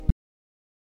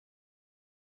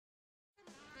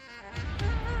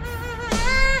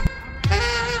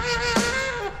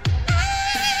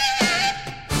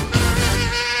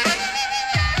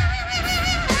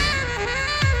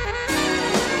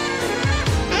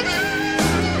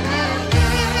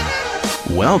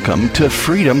Welcome to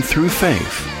Freedom Through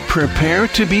Faith. Prepare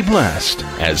to be blessed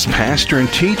as pastor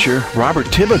and teacher Robert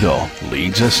Thibodeau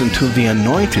leads us into the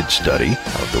anointed study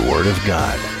of the Word of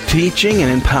God, teaching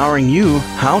and empowering you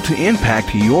how to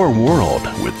impact your world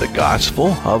with the gospel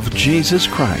of Jesus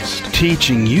Christ,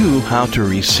 teaching you how to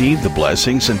receive the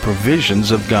blessings and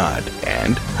provisions of God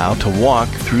and how to walk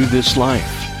through this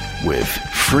life with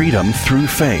freedom through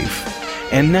faith.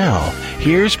 And now,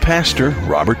 here's Pastor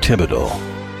Robert Thibodeau.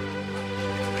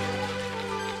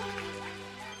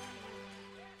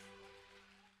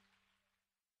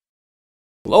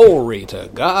 Glory to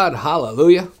God.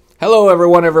 Hallelujah. Hello,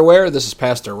 everyone everywhere. This is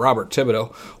Pastor Robert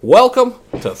Thibodeau. Welcome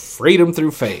to Freedom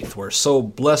Through Faith. We're so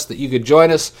blessed that you could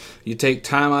join us. You take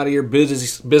time out of your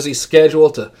busy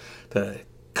schedule to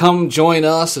come join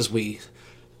us as we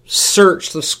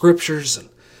search the Scriptures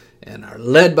and are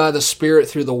led by the Spirit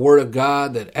through the Word of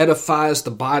God that edifies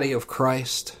the body of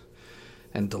Christ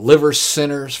and delivers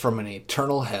sinners from an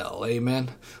eternal hell.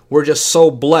 Amen. We're just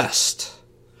so blessed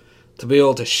to be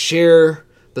able to share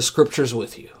the Scriptures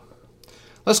with you.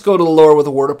 Let's go to the Lord with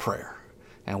a word of prayer,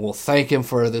 and we'll thank Him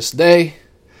for this day.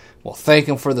 We'll thank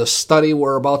Him for the study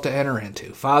we're about to enter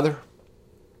into. Father,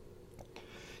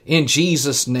 in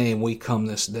Jesus' name we come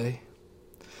this day,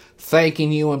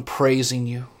 thanking You and praising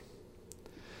You.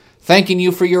 Thanking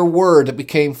You for Your Word that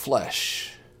became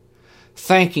flesh.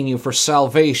 Thanking You for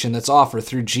salvation that's offered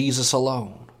through Jesus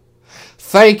alone.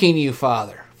 Thanking You,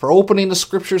 Father, for opening the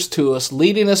Scriptures to us,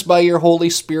 leading us by Your Holy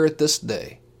Spirit this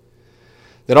day,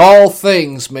 that all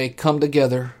things may come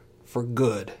together for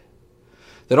good,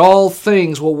 that all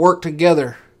things will work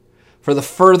together for the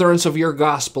furtherance of Your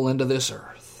gospel into this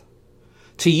earth.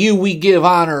 To You we give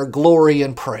honor, glory,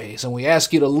 and praise, and we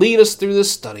ask You to lead us through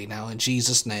this study now in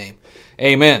Jesus' name.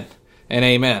 Amen and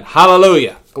amen.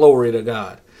 Hallelujah. Glory to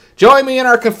God. Join me in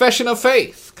our confession of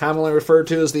faith, commonly referred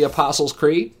to as the Apostles'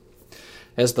 Creed,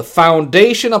 as the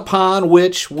foundation upon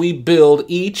which we build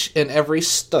each and every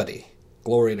study.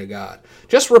 Glory to God.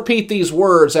 Just repeat these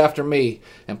words after me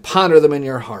and ponder them in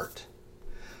your heart.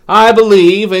 I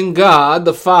believe in God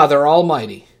the Father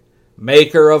Almighty,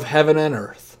 maker of heaven and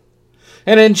earth,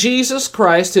 and in Jesus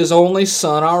Christ, His only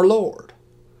Son, our Lord,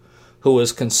 who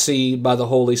was conceived by the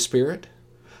Holy Spirit,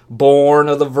 born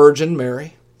of the Virgin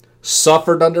Mary,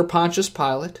 suffered under Pontius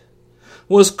Pilate,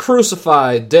 was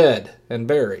crucified, dead, and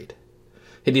buried.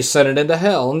 He descended into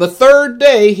hell, and the third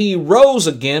day He rose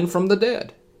again from the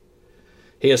dead.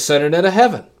 He ascended into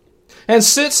heaven, and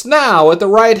sits now at the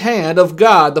right hand of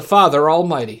God the Father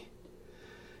Almighty.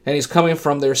 And He's coming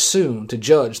from there soon to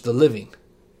judge the living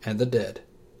and the dead.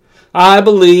 I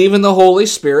believe in the Holy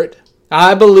Spirit.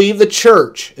 I believe the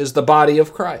church is the body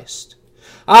of Christ.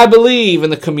 I believe in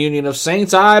the communion of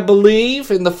saints. I believe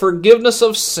in the forgiveness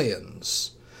of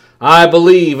sins. I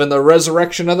believe in the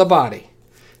resurrection of the body.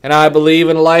 And I believe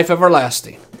in life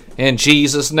everlasting. In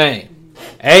Jesus' name.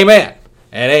 Amen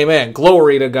and amen.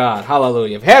 Glory to God.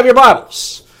 Hallelujah. If you have your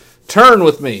Bibles, turn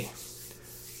with me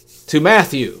to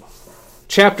Matthew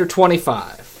chapter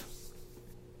 25.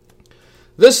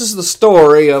 This is the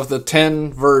story of the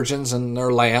 10 virgins and their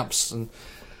lamps. And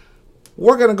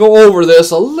we're going to go over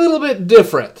this a little bit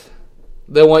different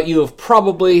than what you have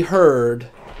probably heard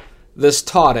this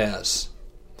taught as.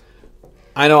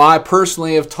 I know I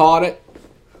personally have taught it,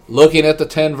 looking at the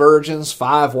 10 virgins,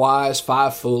 5 wise,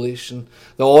 5 foolish, and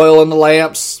the oil in the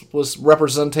lamps was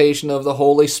representation of the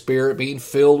Holy Spirit, being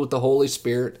filled with the Holy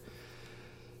Spirit,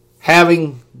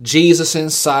 having Jesus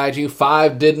inside you.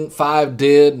 5 didn't, 5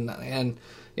 did, and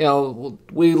you know,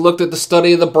 we looked at the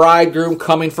study of the bridegroom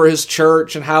coming for his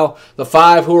church and how the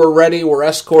 5 who were ready were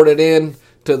escorted in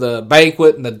to the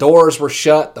banquet and the doors were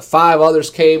shut. The 5 others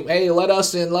came, hey, let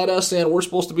us in, we're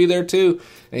supposed to be there too.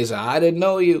 And he said, I didn't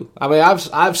know you. I mean,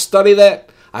 I've studied that.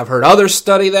 I've heard others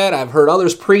study that. I've heard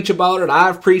others preach about it.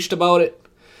 I've preached about it.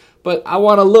 But I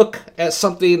want to look at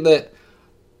something that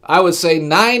I would say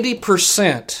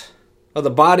 90% of the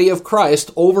body of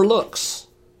Christ overlooks.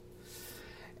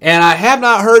 And I have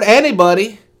not heard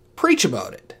anybody preach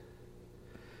about it.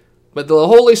 But the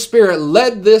Holy Spirit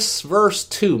led this verse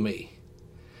to me,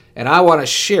 and I want to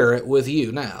share it with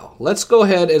you now. Let's go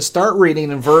ahead and start reading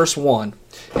in verse 1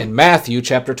 in Matthew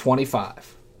chapter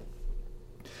 25.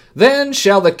 Then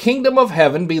shall the kingdom of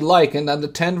heaven be likened unto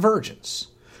 10 virgins,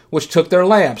 which took their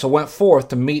lamps and went forth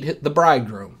to meet the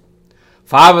bridegroom.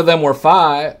 5 of them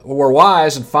were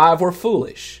wise, and 5 were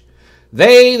foolish.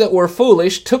 They that were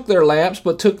foolish took their lamps,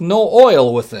 but took no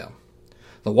oil with them.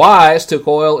 The wise took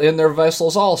oil in their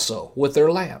vessels also, with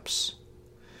their lamps.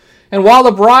 And while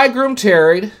the bridegroom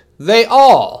tarried, they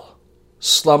all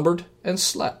slumbered and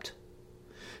slept.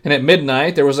 And at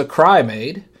midnight there was a cry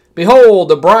made, Behold,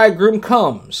 the bridegroom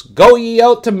comes. Go ye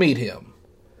out to meet him.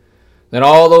 Then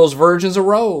all those virgins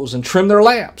arose and trimmed their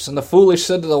lamps. And the foolish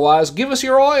said to the wise, Give us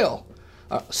your oil,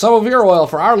 some of your oil,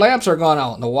 for our lamps are gone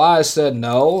out. And the wise said,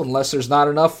 No, unless there's not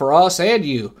enough for us and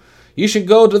you. You should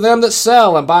go to them that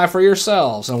sell and buy for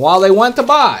yourselves. And while they went to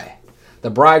buy, the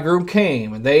bridegroom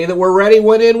came, and they that were ready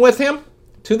went in with him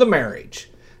to the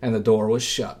marriage, and the door was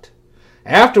shut.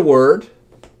 Afterward,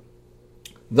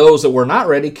 those that were not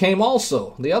ready came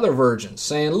also, the other virgins,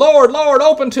 saying, Lord, Lord,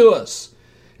 open to us.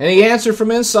 And he answered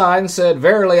from inside and said,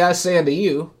 Verily I say unto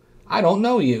you, I don't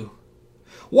know you.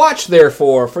 Watch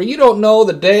therefore, for you don't know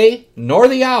the day nor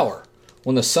the hour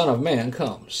when the Son of Man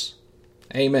comes.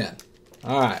 Amen.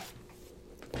 All right.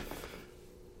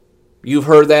 You've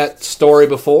heard that story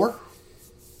before.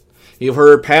 You've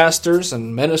heard pastors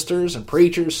and ministers and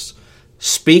preachers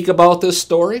speak about this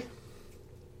story.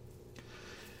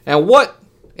 And what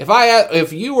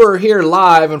if you were here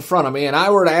live in front of me and I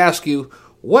were to ask you,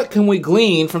 what can we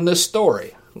glean from this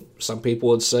story? Some people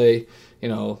would say,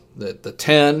 that the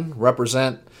 10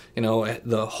 represent,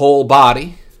 the whole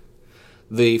body.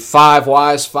 The 5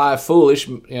 wise, 5 foolish,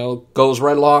 goes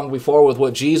right along before with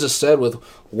what Jesus said, with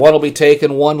one will be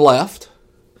taken, one left.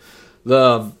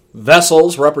 The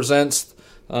vessels represents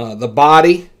the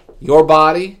body, your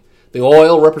body. The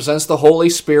oil represents the Holy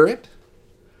Spirit,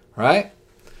 right?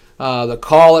 The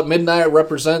call at midnight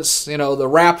represents, the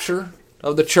rapture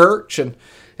of the church, and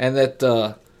that,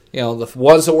 the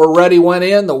ones that were ready went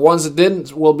in, the ones that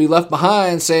didn't will be left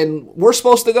behind, saying, we're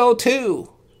supposed to go too.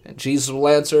 And Jesus will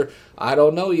answer, I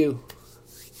don't know you.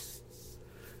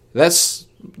 That's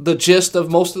the gist of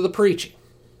most of the preaching.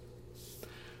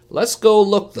 Let's go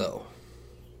look, though,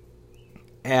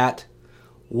 at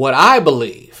what I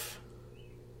believe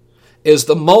is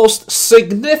the most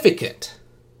significant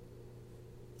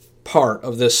part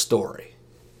of this story.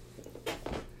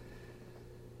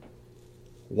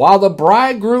 While the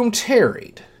bridegroom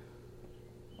tarried.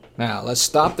 Now, let's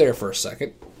stop there for a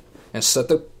second and set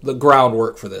the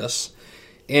groundwork for this.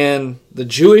 In the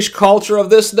Jewish culture of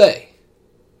this day,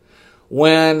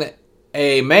 when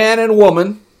a man and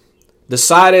woman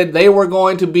decided they were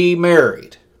going to be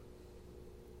married,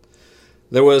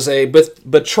 there was a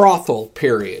betrothal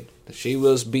period. She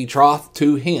was betrothed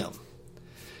to him.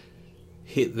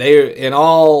 In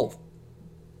all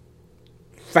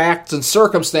facts and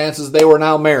circumstances, they were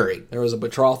now married. There was a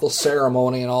betrothal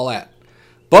ceremony and all that.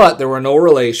 But there were no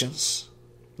relations.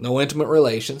 No intimate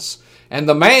relations. And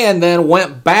the man then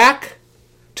went back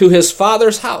to his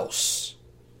father's house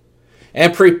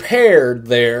and prepared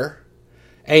there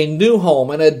a new home,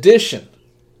 an addition,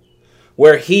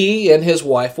 where he and his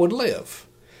wife would live.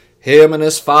 Him and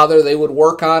his father, they would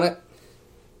work on it,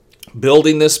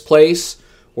 building this place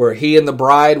where he and the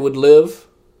bride would live.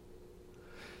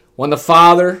 When the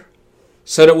father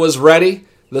said it was ready,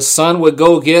 the son would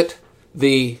go get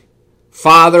the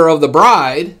father of the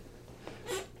bride,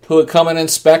 who would come and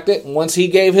inspect it, and once he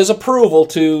gave his approval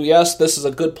to, yes, this is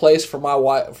a good place for my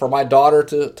wife, for my daughter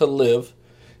to live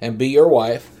and be your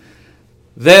wife,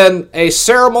 then a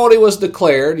ceremony was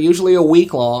declared, usually a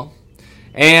week long,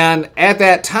 and at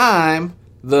that time,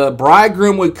 the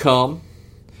bridegroom would come,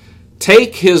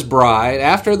 take his bride,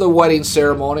 after the wedding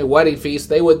ceremony, wedding feast,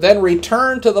 they would then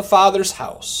return to the father's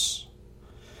house,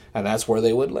 and that's where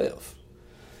they would live.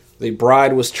 The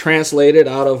bride was translated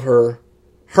out of her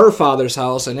father's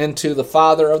house and into the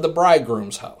father of the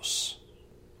bridegroom's house.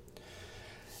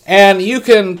 And you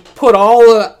can put all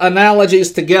the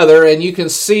analogies together and you can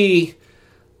see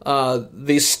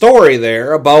the story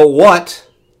there about what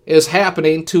is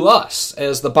happening to us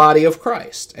as the body of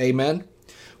Christ. Amen.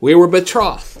 We were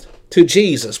betrothed to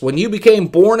Jesus. When you became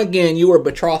born again, you were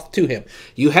betrothed to him.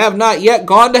 You have not yet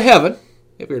gone to heaven,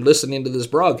 if you're listening to this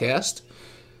broadcast.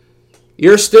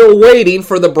 You're still waiting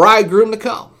for the bridegroom to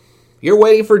come. You're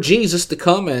waiting for Jesus to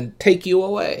come and take you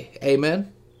away.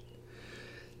 Amen.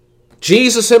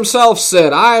 Jesus himself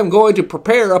said, I am going to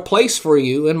prepare a place for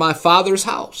you in my Father's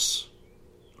house.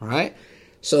 All right?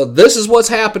 So this is what's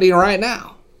happening right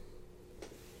now.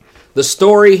 The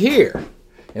story here,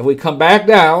 if we come back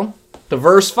down to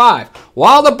verse 5,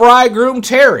 while the bridegroom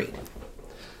tarried.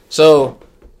 So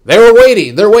they were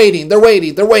waiting, they're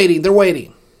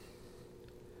waiting.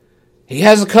 He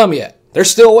hasn't come yet. They're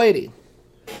still waiting.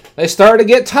 They started to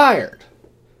get tired.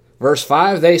 Verse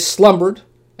 5, they slumbered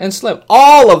and slept.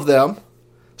 All of them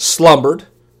slumbered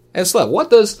and slept.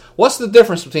 What's the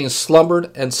difference between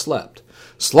slumbered and slept?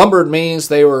 Slumbered means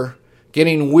they were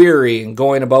getting weary and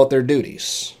going about their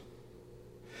duties.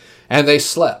 And they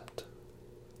slept.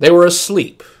 They were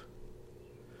asleep.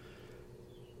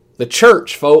 The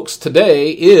church, folks,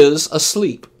 today is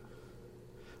asleep.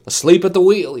 Asleep at the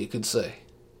wheel, you could say.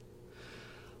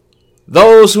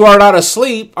 Those who are not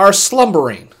asleep are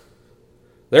slumbering.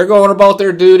 They're going about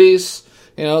their duties.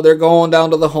 They're going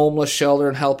down to the homeless shelter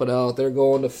and helping out. They're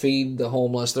going to feed the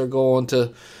homeless. They're going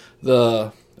to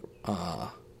the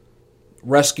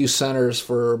rescue centers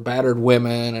for battered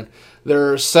women. And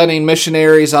they're sending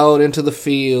missionaries out into the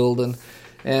field.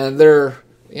 And they're,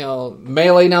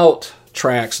 mailing out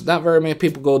tracts. Not very many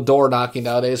people go door knocking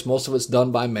nowadays. Most of it's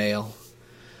done by mail.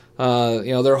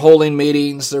 They're holding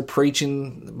meetings. They're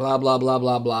preaching, blah, blah, blah,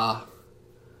 blah, blah.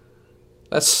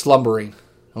 That's slumbering.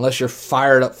 Unless you're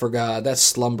fired up for God, that's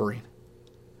slumbering.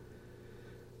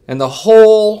 And the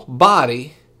whole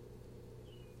body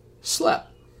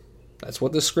slept. That's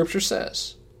what the scripture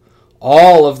says.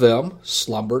 All of them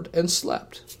slumbered and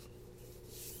slept.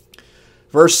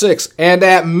 Verse 6, and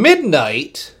at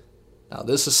midnight, now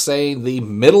this is saying the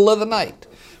middle of the night.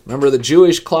 Remember, the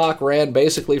Jewish clock ran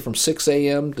basically from 6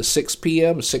 a.m. to 6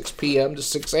 p.m., 6 p.m. to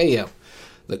 6 a.m.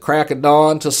 The crack of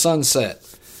dawn to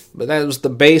sunset. But that was the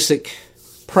basic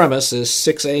premise, is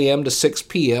 6 a.m. to 6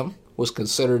 p.m. was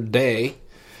considered day,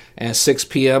 and 6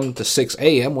 p.m. to 6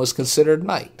 a.m. was considered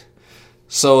night.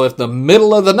 So if the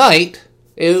middle of the night,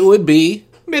 it would be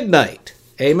midnight.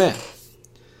 Amen.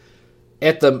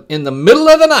 In the middle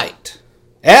of the night,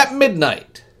 at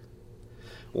midnight,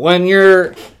 when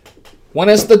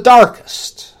it's the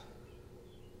darkest,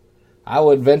 I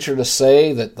would venture to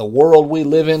say that the world we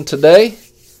live in today,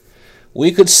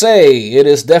 we could say it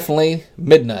is definitely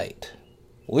midnight.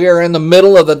 We are in the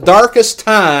middle of the darkest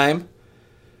time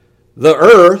the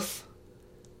earth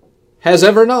has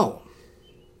ever known,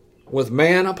 with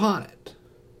man upon it.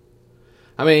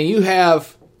 I mean, you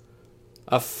have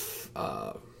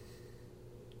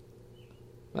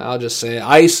I'll just say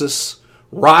ISIS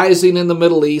rising in the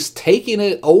Middle East, taking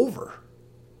it over.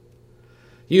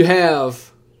 You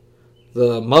have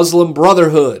the Muslim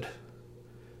Brotherhood,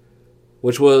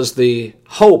 which was the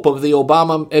hope of the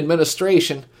Obama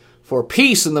administration for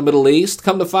peace in the Middle East.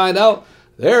 Come to find out,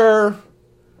 they're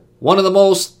one of the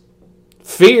most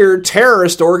feared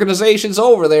terrorist organizations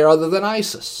over there other than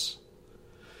ISIS.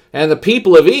 And the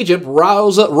people of Egypt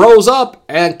rose up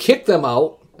and kicked them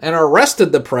out and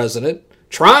arrested the president,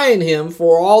 trying him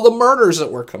for all the murders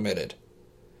that were committed.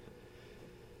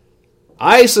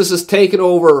 ISIS has taken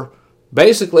over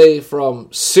basically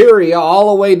from Syria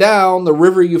all the way down the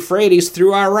river Euphrates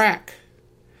through Iraq.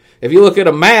 If you look at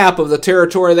a map of the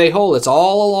territory they hold, it's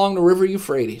all along the river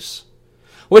Euphrates,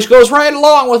 which goes right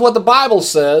along with what the Bible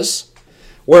says,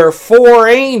 where 4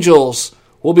 angels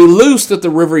will be loosed at the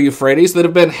river Euphrates that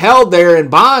have been held there in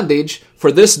bondage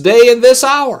for this day and this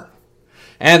hour.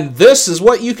 And this is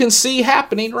what you can see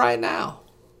happening right now.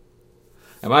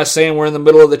 Am I saying we're in the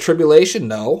middle of the tribulation?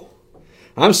 No.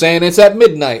 I'm saying it's at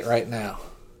midnight right now.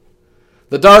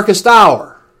 The darkest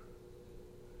hour,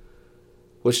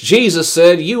 which Jesus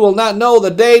said, you will not know the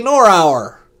day nor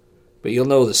hour, but you'll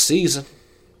know the season.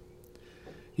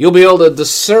 You'll be able to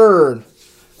discern.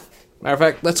 Matter of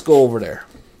fact, let's go over there.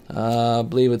 I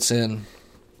believe it's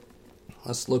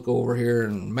let's look over here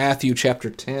in Matthew chapter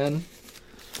 10.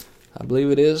 I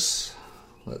believe it is.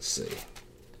 Let's see.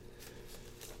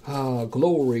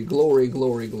 Glory, glory,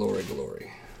 glory, glory,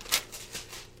 glory.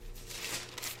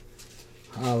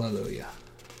 Hallelujah.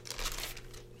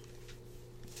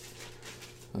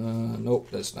 Nope,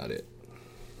 that's not it.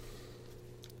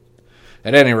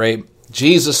 At any rate,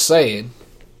 Jesus saying,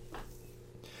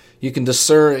 you can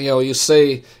discern, you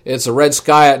say it's a red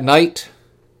sky at night,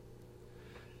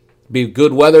 be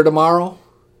good weather tomorrow,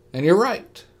 and you're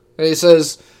right. And he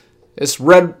says it's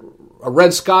a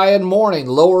red sky in the morning,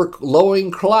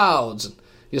 lowering clouds.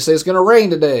 You say it's going to rain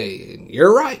today, and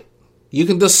you're right. You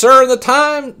can discern the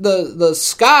time, the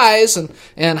skies,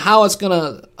 and how it's going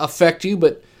to affect you,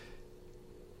 but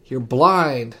you're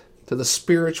blind to the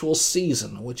spiritual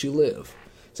season in which you live.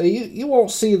 So you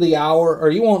won't see the hour, or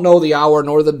you won't know the hour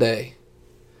nor the day,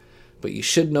 but you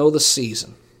should know the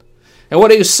season. And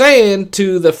what he's saying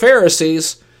to the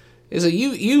Pharisees is that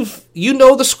you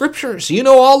know the scriptures, you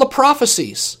know all the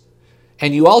prophecies,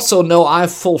 and you also know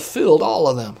I've fulfilled all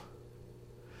of them.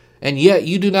 And yet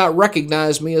you do not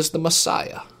recognize me as the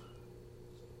Messiah.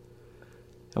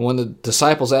 And when the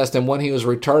disciples asked him when he was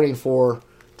returning to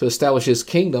establish his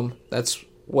kingdom, that's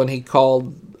when he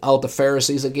called out the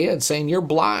Pharisees again, saying, you're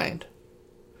blind.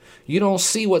 You don't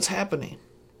see what's happening.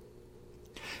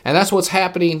 And that's what's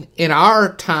happening in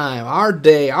our time, our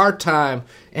day, our time,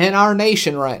 and our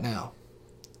nation right now.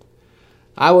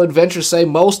 I would venture to say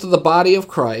most of the body of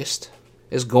Christ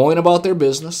is going about their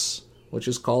business, which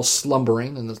is called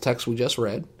slumbering in the text we just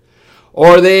read,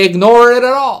 or they ignore it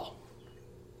at all.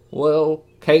 Well,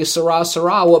 que sera,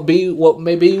 sera. What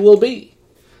may be, will be.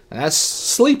 And that's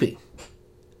sleeping.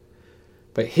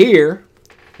 But here,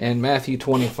 in Matthew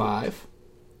 25,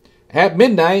 at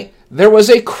midnight, there was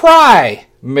a cry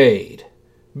made.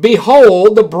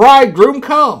 Behold, the bridegroom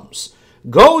comes.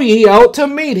 Go ye out to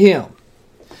meet him.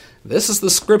 This is the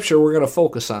scripture we're going to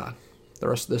focus on the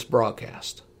rest of this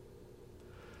broadcast.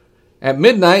 At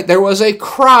midnight, there was a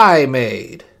cry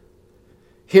made.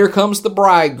 Here comes the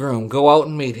bridegroom. Go out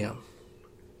and meet him.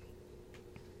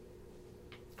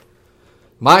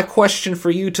 My question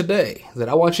for you today that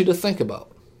I want you to think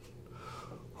about.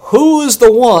 Who is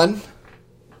the one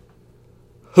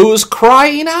who is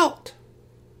crying out?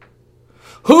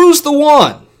 Who's the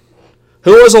one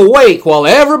who was awake while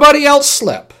everybody else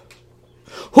slept?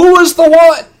 Who is the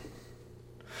one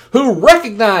who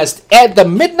recognized at the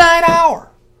midnight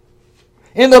hour,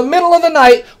 in the middle of the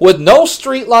night, with no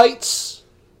street lights,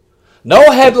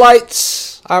 no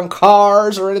headlights on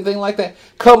cars or anything like that,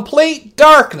 complete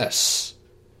darkness?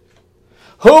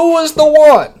 Who was the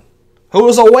one who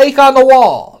was awake on the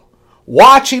wall,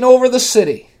 watching over the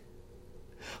city?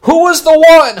 Who was the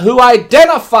one who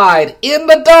identified in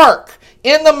the dark,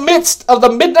 in the midst of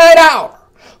the midnight hour?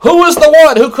 Who was the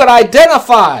one who could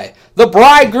identify the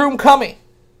bridegroom coming?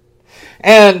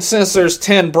 And since there's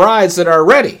 10 brides that are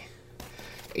ready,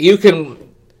 you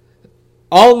can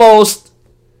almost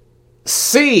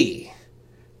see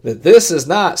that this is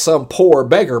not some poor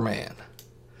beggar man.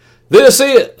 This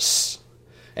is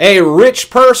a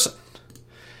rich person.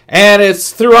 And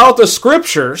it's throughout the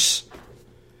scriptures,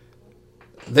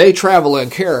 they travel in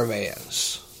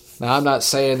caravans. Now, I'm not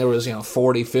saying there was,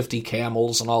 40, 50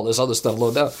 camels and all this other stuff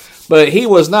loaded up, but he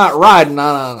was not riding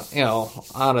on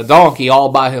a donkey all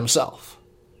by himself.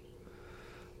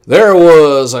 There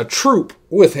was a troop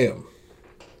with him.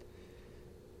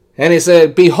 And he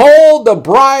said, behold, the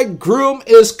bridegroom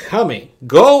is coming.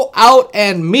 Go out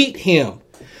and meet him.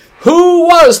 Who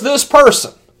was this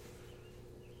person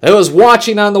that was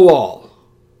watching on the wall?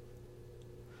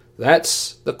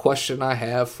 That's the question I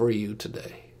have for you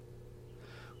today.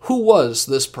 Who was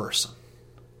this person?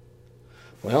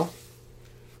 Well,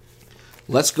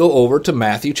 let's go over to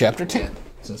Matthew chapter 10,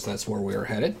 since that's where we are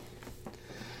headed.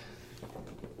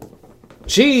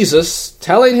 Jesus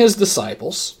telling his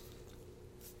disciples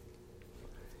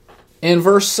in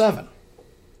verse 7,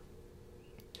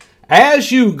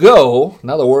 as you go, in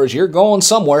other words, you're going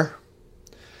somewhere,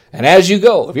 and as you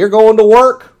go, if you're going to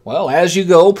work, well, as you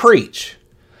go, preach.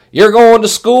 You're going to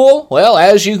school, well,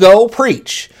 as you go,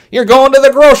 preach. You're going to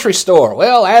the grocery store,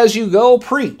 well, as you go,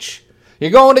 preach.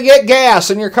 You're going to get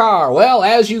gas in your car, well,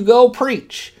 as you go,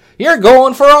 preach. You're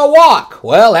going for a walk,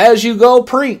 well, as you go,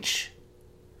 preach.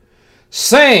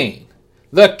 Saying,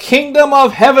 the kingdom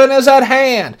of heaven is at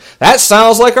hand. That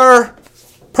sounds like our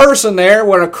person there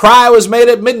when a cry was made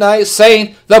at midnight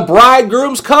saying, the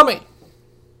bridegroom's coming.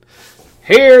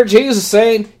 Here Jesus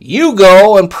saying, you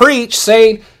go and preach,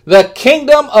 saying, the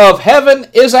kingdom of heaven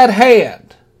is at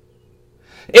hand.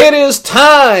 It is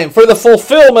time for the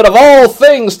fulfillment of all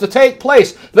things to take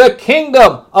place. The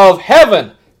kingdom of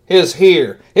heaven is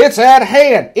here. It's at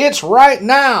hand. It's right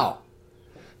now.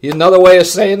 Another way of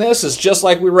saying this is just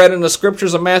like we read in the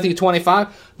scriptures of Matthew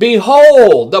 25.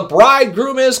 Behold, the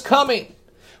bridegroom is coming.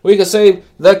 We could say,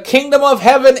 the kingdom of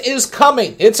heaven is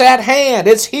coming. It's at hand.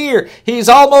 It's here. He's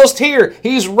almost here.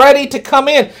 He's ready to come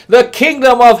in. The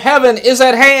kingdom of heaven is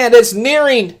at hand. It's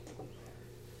nearing.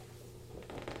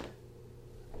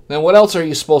 Then what else are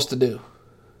you supposed to do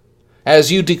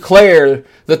as you declare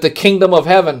that the kingdom of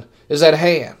heaven is at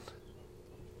hand?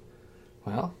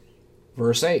 Well,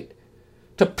 verse 8.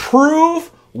 To prove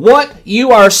what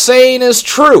you are saying is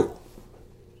true.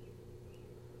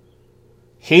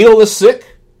 Heal the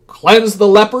sick, cleanse the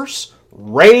lepers,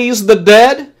 raise the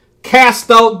dead, cast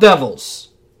out devils.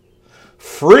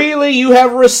 Freely you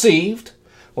have received.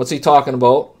 What's he talking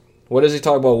about? What is he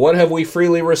talking about? What have we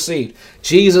freely received?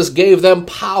 Jesus gave them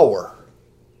power.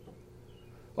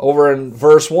 Over in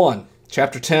verse 1,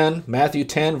 chapter 10, Matthew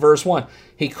 10, verse 1.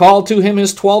 He called to him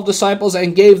his 12 disciples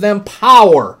and gave them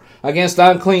power against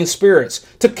unclean spirits,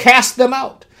 to cast them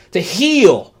out, to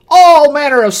heal all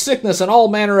manner of sickness and all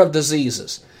manner of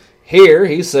diseases. Here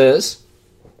he says,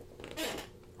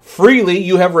 freely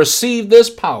you have received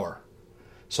this power,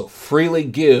 so freely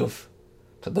give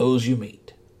to those you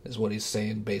meet, is what he's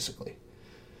saying basically.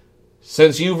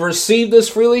 Since you've received this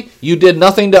freely, you did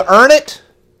nothing to earn it.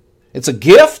 It's a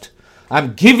gift.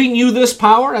 I'm giving you this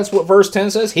power. That's what verse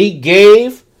 10 says. He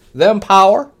gave them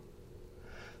power.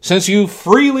 Since you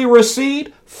freely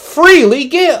received, freely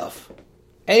give.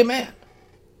 Amen.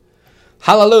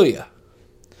 Hallelujah.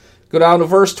 Go down to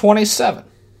verse 27.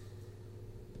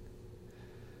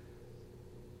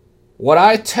 what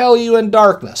I tell you in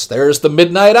darkness, there's the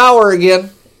midnight hour again.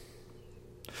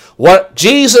 What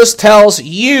Jesus tells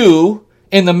you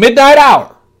in the midnight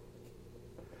hour,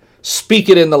 speak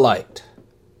it in the light.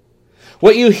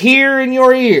 What you hear in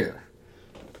your ear.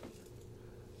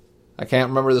 I can't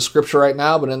remember the scripture right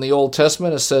now, but in the Old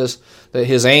Testament it says that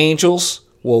his angels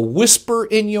will whisper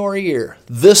in your ear,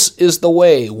 this is the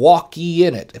way, walk ye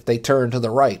in it, if they turn to the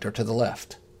right or to the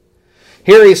left.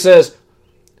 Here he says,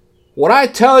 what I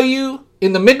tell you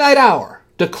in the midnight hour,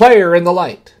 declare in the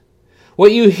light.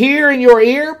 What you hear in your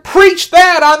ear, preach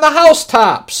that on the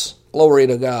housetops. Glory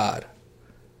to God.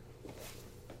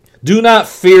 Do not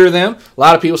fear them. A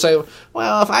lot of people say,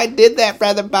 well, if I did that,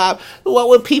 Brother Bob, what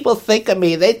would people think of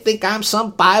me? They'd think I'm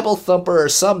some Bible thumper or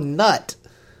some nut.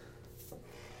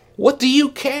 What do you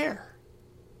care?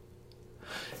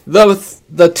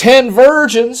 The 10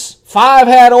 virgins, 5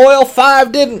 had oil,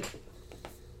 5 didn't.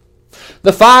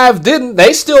 The 5 didn't.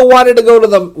 They still wanted to go to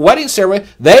the wedding ceremony.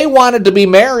 They wanted to be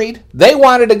married. They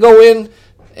wanted to go in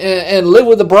and live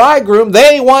with the bridegroom.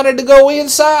 They wanted to go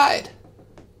inside.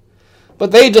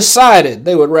 But they decided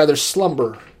they would rather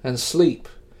slumber and sleep,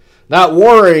 not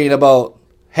worrying about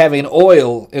having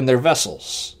oil in their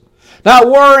vessels, not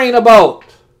worrying about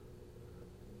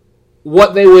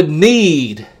what they would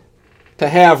need to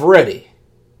have ready.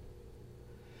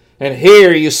 And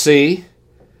here you see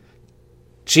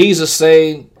Jesus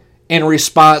saying in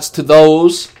response to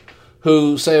those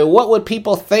who say, what would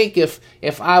people think if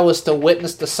I was to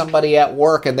witness to somebody at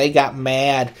work and they got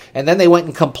mad and then they went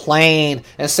and complained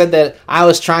and said that I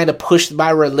was trying to push my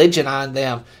religion on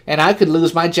them and I could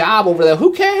lose my job over that?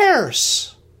 Who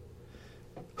cares?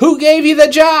 Who gave you the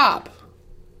job?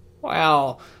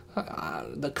 Well,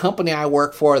 the company I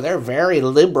work for, they're very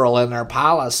liberal in their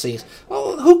policies.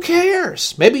 Well, who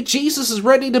cares? Maybe Jesus is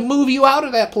ready to move you out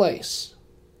of that place.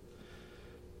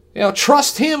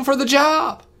 Trust him for the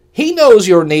job. He knows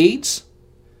your needs.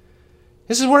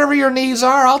 He says, whatever your needs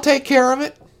are, I'll take care of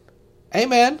it.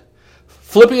 Amen.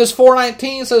 Philippians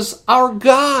 4:19 says, our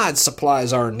God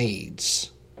supplies our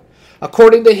needs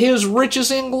according to his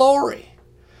riches in glory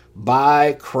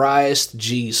by Christ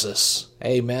Jesus.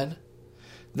 Amen.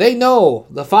 They know,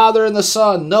 the Father and the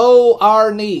Son know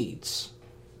our needs.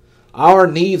 Our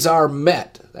needs are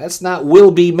met. That's not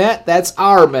will be met, that's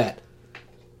are met.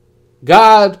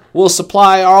 God will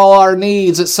supply all our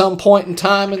needs at some point in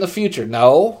time in the future.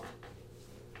 No.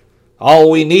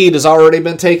 All we need has already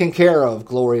been taken care of.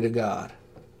 Glory to God.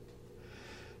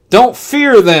 Don't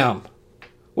fear them,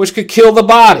 which could kill the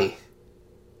body,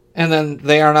 and then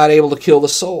they are not able to kill the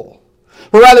soul.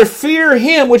 But rather fear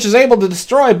him which is able to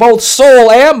destroy both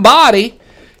soul and body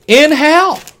in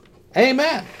hell.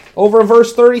 Amen. Over in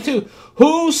verse 32.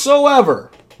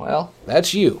 Whosoever, well,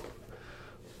 that's you.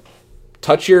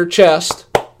 Touch your chest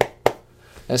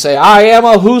and say, I am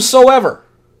a whosoever.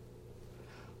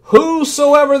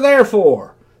 Whosoever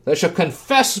therefore that shall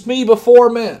confess me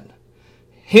before men,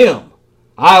 him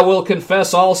I will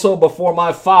confess also before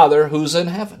my Father who's in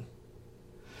heaven.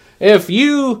 If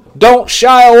you don't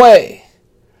shy away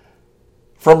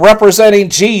from representing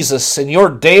Jesus in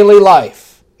your daily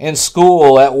life, in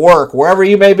school, at work, wherever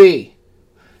you may be,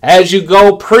 as you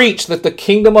go preach that the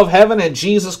kingdom of heaven and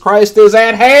Jesus Christ is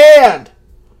at hand.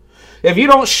 If you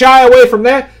don't shy away from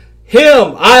that,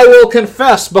 him I will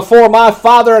confess before my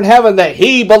Father in heaven that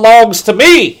he belongs to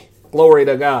me. Glory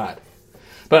to God.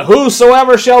 But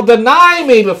whosoever shall deny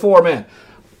me before men.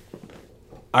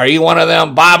 Are you one of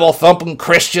them Bible-thumping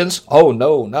Christians? Oh,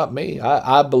 no, not me.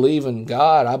 I believe in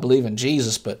God. I believe in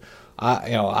Jesus. But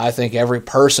I think every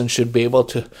person should be able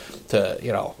to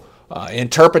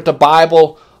interpret the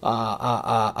Bible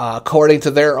according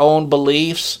to their own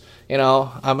beliefs.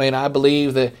 I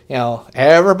believe that,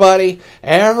 everybody,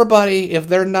 if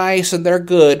they're nice and they're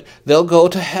good, they'll go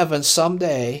to heaven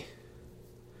someday.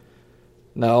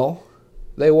 No,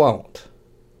 they won't.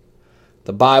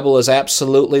 The Bible is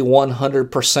absolutely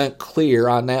 100% clear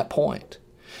on that point.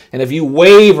 And if you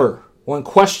waver when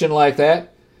questioned like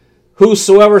that,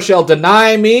 whosoever shall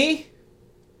deny me,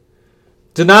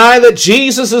 deny that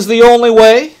Jesus is the only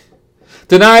way,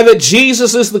 deny that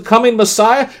Jesus is the coming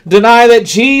Messiah, deny that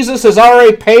Jesus has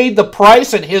already paid the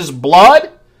price in his blood,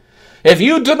 if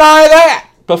you deny that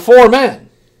before men,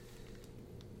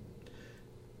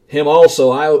 him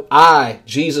also, I,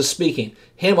 Jesus speaking,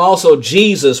 him also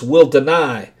Jesus will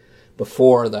deny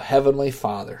before the heavenly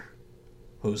Father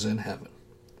who's in heaven.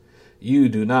 You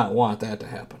do not want that to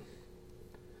happen.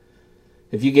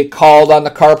 If you get called on the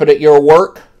carpet at your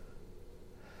work,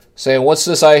 saying, what's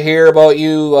this I hear about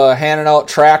you handing out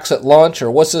tracts at lunch?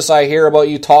 Or what's this I hear about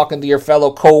you talking to your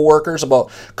fellow co-workers about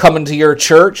coming to your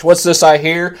church? What's this I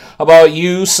hear about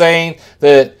you saying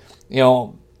that,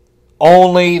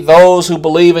 only those who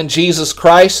believe in Jesus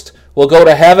Christ will go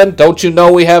to heaven? Don't you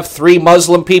know we have 3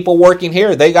 Muslim people working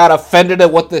here? They got offended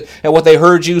at what they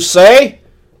heard you say?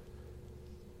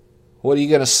 What are you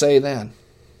going to say then?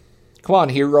 Come on,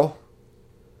 hero.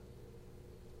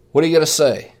 What are you going to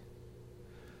say?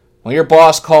 When your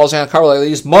boss calls in a car, like,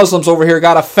 these Muslims over here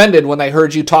got offended when they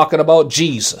heard you talking about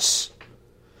Jesus.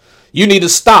 You need to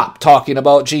stop talking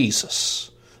about Jesus.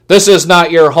 This is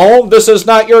not your home. This is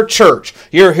not your church.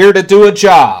 You're here to do a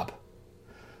job.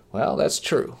 Well, that's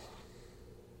true.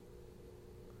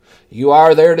 You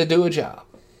are there to do a job.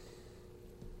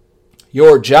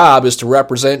 Your job is to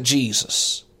represent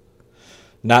Jesus,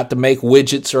 not to make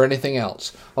widgets or anything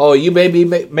else. Oh, you may be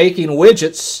making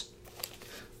widgets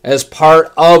as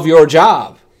part of your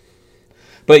job,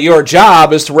 but your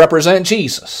job is to represent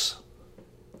Jesus.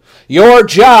 Your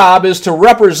job is to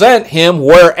represent Him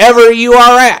wherever you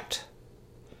are at.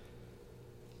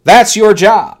 That's your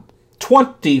job.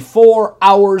 24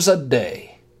 hours a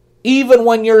day. Even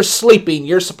when you're sleeping,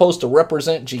 you're supposed to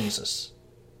represent Jesus.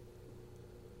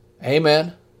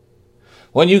 Amen.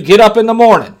 When you get up in the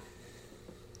morning,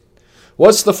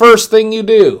 what's the first thing you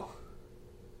do?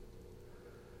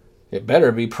 It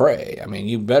better be pray.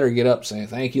 You better get up saying,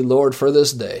 thank you, Lord, for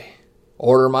this day.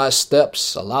 Order my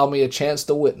steps. Allow me a chance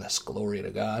to witness. Glory to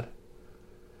God.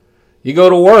 You go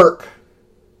to work.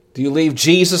 Do you leave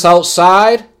Jesus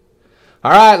outside?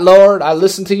 All right, Lord, I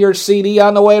listened to your CD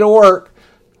on the way to work.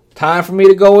 Time for me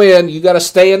to go in. You got to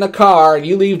stay in the car, and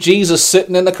you leave Jesus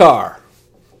sitting in the car.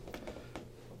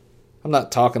 I'm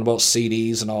not talking about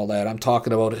CDs and all that. I'm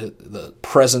talking about the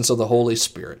presence of the Holy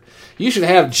Spirit. You should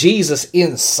have Jesus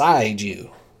inside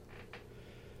you,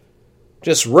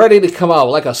 just ready to come out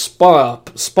like a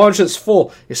sponge that's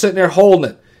full. You're sitting there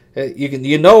holding it.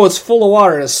 You know it's full of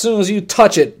water, and as soon as you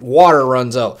touch it, water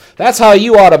runs out. That's how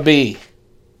you ought to be.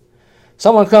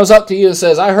 Someone comes up to you and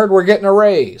says, I heard we're getting a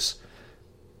raise.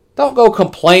 Don't go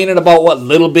complaining about what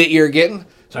little bit you're getting.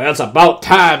 So that's about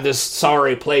time this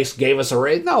sorry place gave us a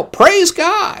raise. No, praise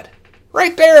God.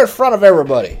 Right there in front of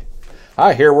everybody.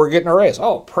 I hear we're getting a raise.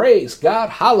 Oh, praise God.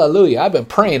 Hallelujah. I've been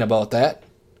praying about that.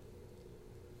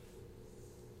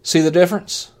 See the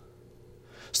difference?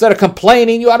 Instead of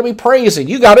complaining, you ought to be praising.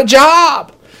 You got a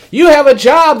job. You have a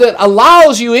job that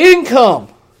allows you income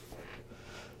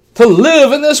to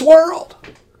live in this world.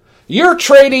 You're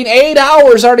trading 8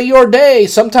 hours out of your day,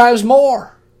 sometimes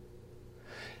more.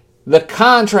 The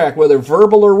contract, whether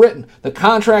verbal or written, the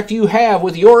contract you have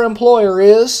with your employer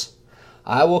is,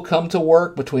 I will come to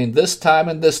work between this time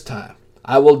and this time.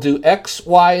 I will do X,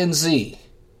 Y, and Z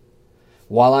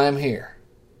while I am here.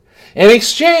 In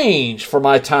exchange for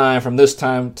my time from this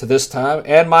time to this time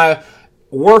and my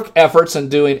work efforts in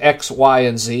doing X, Y,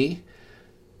 and Z,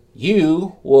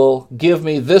 you will give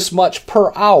me this much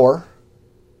per hour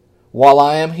while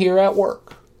I am here at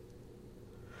work.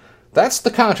 That's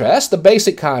the contract. That's the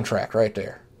basic contract right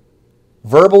there.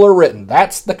 Verbal or written.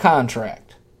 That's the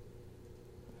contract.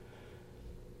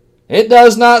 It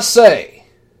does not say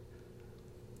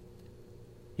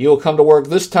you will come to work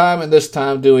this time and this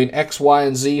time doing X, Y,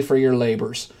 and Z for your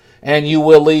labors, and you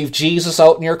will leave Jesus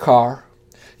out in your car.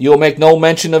 You will make no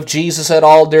mention of Jesus at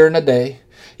all during the day.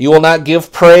 You will not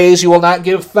give praise. You will not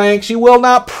give thanks. You will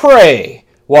not pray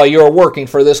while you're working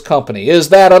for this company. Is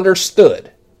that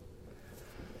understood?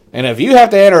 And if you have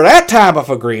to enter that type of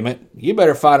agreement, you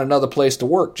better find another place to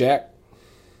work, Jack.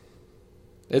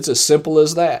 It's as simple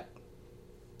as that.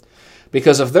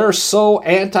 Because if they're so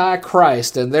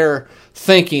anti-Christ in their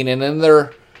thinking and in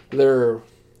their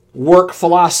work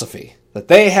philosophy that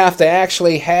they have to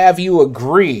actually have you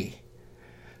agree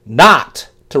not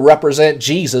to represent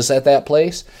Jesus at that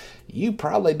place, you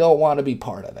probably don't want to be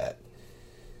part of that.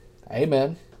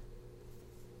 Amen.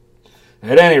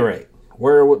 At any rate,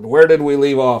 where did we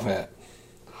leave off at?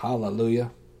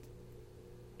 Hallelujah.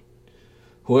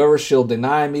 Whoever shall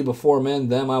deny me before men,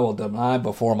 them I will deny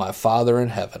before my Father in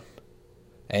heaven.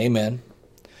 Amen.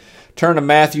 Turn to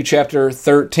Matthew chapter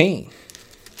 13.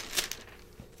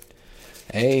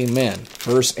 Amen.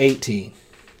 Verse 18.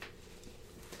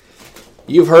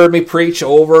 You've heard me preach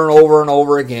over and over and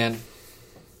over again.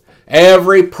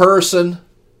 Every person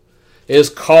is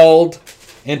called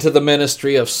into the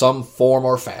ministry of some form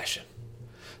or fashion.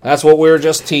 That's what we were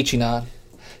just teaching on.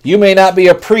 You may not be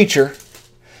a preacher.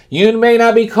 You may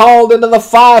not be called into the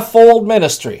fivefold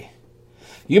ministry.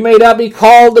 You may not be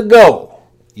called to go.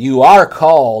 You are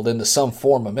called into some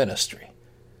form of ministry.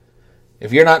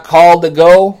 If you're not called to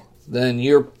go, then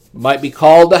you're Might be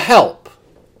called to help.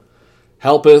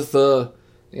 Help with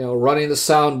running the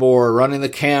soundboard, running the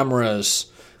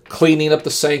cameras, cleaning up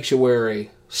the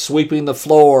sanctuary, sweeping the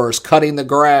floors, cutting the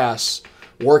grass,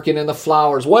 working in the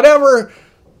flowers. Whatever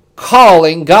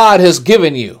calling God has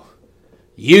given you,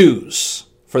 use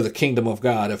for the kingdom of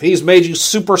God. If He's made you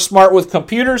super smart with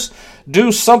computers,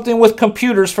 do something with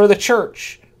computers for the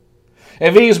church.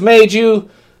 If He's made you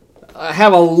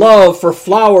have a love for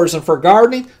flowers and for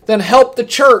gardening, then help the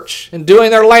church in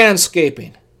doing their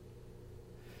landscaping.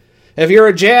 If you're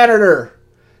a janitor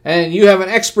and you have an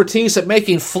expertise at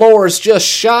making floors just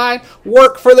shine,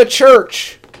 work for the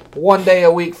church one day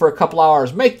a week for a couple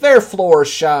hours. Make their floors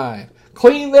shine.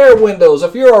 Clean their windows.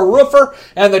 If you're a roofer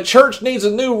and the church needs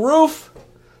a new roof,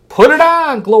 put it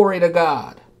on, glory to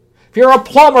God. If you're a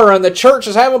plumber and the church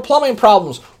is having plumbing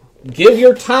problems, give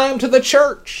your time to the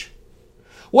church.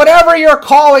 Whatever your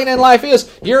calling in life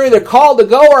is, you're either called to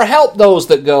go or help those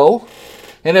that go.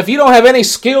 And if you don't have any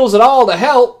skills at all to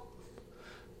help,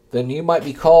 then you might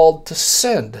be called to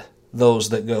send those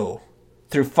that go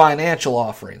through financial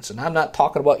offerings. And I'm not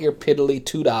talking about your piddly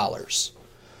 $2.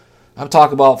 I'm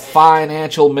talking about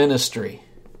financial ministry.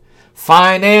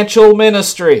 Financial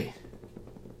ministry.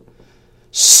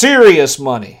 Serious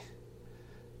money.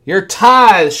 Your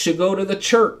tithes should go to the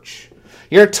church.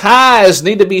 Your tithes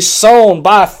need to be sown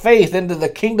by faith into the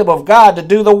kingdom of God to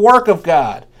do the work of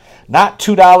God. Not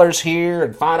 $2 here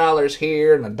and $5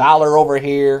 here and $1 over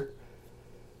here.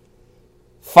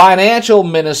 Financial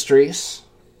ministries.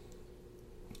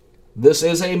 This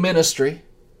is a ministry.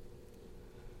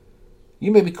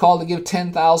 You may be called to give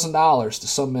 $10,000 to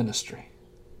some ministry.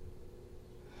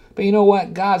 But you know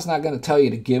what? God's not going to tell you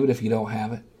to give it if you don't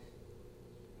have it.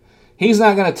 He's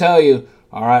not going to tell you,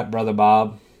 all right, Brother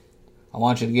Bob, I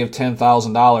want you to give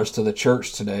 $10,000 to the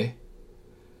church today.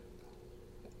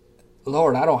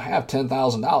 Lord, I don't have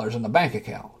 $10,000 in the bank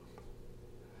account.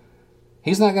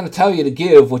 He's not going to tell you to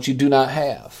give what you do not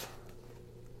have.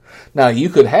 Now, you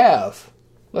could have,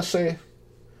 let's say,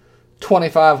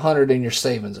 $2,500 in your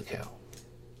savings account.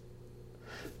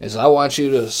 Is I want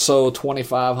you to sow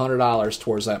 $2,500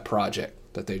 towards that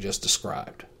project that they just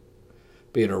described.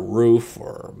 Be it a roof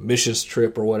or a missions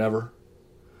trip or whatever.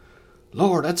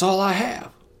 Lord, that's all I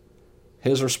have.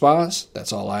 His response,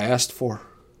 that's all I asked for.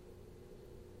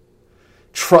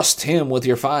 Trust Him with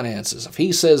your finances. If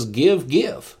He says give,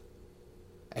 give.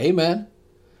 Amen.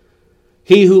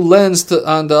 He who lends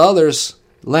unto others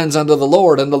lends unto the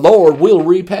Lord, and the Lord will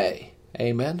repay.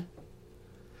 Amen.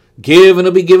 Give, and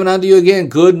it'll be given unto you again.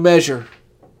 Good measure.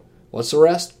 What's the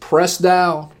rest? Pressed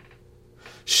down.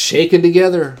 Shaken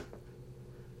together.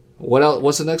 What else?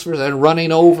 What's the next verse? And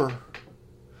running over.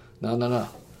 No.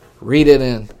 Read it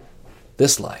in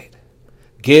this light.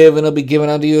 Give, and it'll be given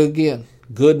unto you again.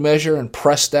 Good measure and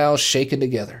pressed down, shaken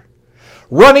together.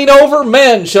 Running over,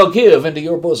 men shall give into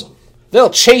your bosom.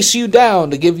 They'll chase you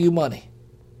down to give you money.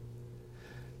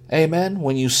 Amen.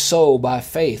 When you sow by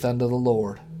faith unto the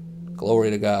Lord. Glory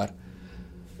to God.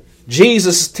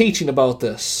 Jesus is teaching about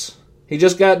this. He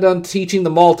just got done teaching the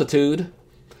multitude.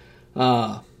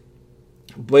 Behold,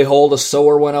 a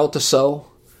sower went out to sow.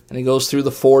 And he goes through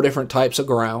the 4 different types of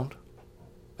ground.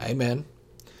 Amen.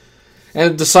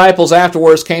 And the disciples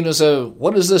afterwards came to him and said,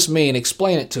 what does this mean?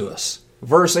 Explain it to us.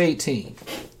 Verse 18.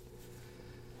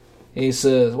 He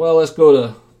says, well, let's go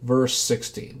to verse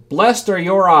 16. Blessed are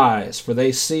your eyes, for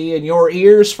they see, and your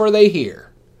ears, for they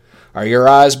hear. Are your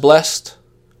eyes blessed?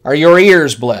 Are your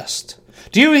ears blessed?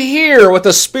 Do you hear what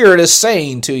the Spirit is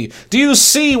saying to you? Do you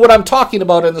see what I'm talking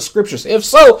about in the Scriptures? If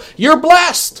so, you're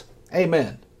blessed.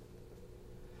 Amen.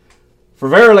 For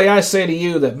verily I say to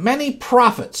you that many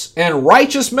prophets and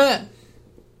righteous men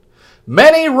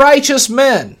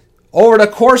over the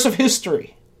course of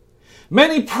history,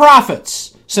 many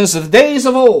prophets since the days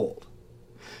of old,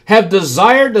 have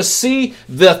desired to see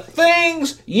the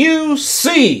things you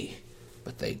see,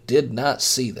 but they did not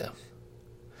see them.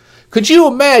 Could you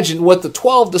imagine what the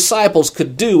 12 disciples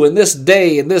could do in this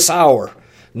day, in this hour,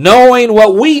 knowing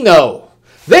what we know?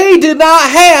 They did not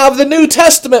have the New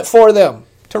Testament for them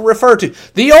to refer to.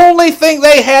 The only thing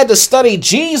they had to study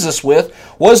Jesus with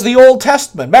was the Old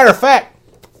Testament. Matter of fact,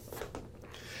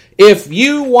 if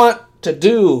you want to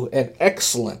do an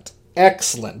excellent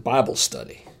Bible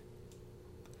study,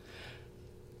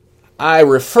 I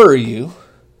refer you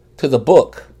to the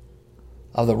book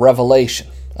of the Revelation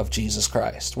of Jesus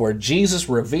Christ, where Jesus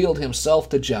revealed Himself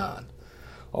to John.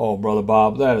 Oh, Brother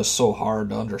Bob, that is so hard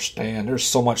to understand. There's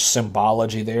so much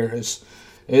symbology there.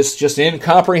 It's just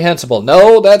incomprehensible.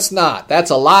 No, that's not.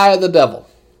 That's a lie of the devil.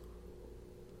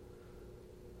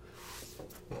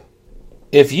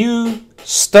 If you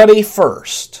study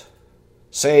first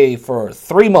say for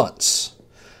 3 months,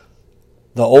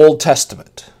 the Old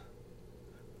Testament.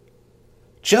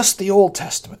 Just the Old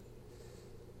Testament.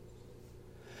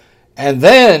 And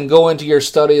then go into your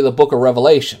study of the book of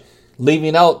Revelation,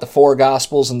 leaving out the 4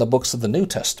 Gospels and the books of the New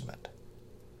Testament.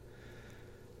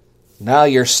 Now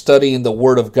you're studying the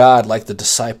Word of God like the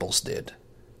disciples did.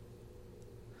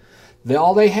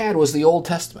 All they had was the Old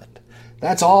Testament.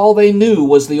 That's all they knew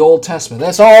was the Old Testament.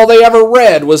 That's all they ever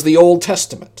read was the Old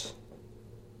Testament.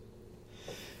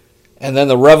 And then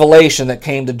the revelation that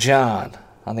came to John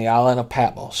on the island of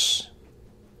Patmos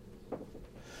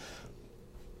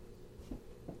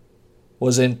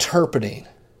was interpreting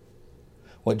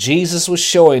what Jesus was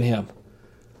showing him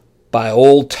by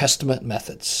Old Testament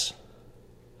methods.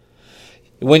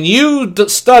 When you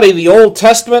study the Old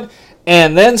Testament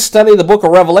and then study the book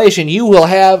of Revelation, you will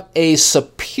have a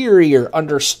superior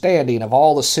understanding of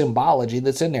all the symbology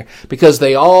that's in there, because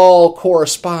they all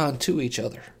correspond to each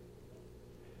other.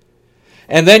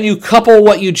 And then you couple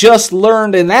what you just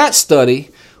learned in that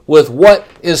study with what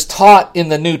is taught in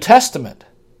the New Testament.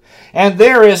 And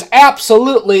there is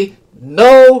absolutely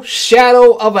no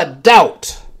shadow of a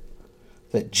doubt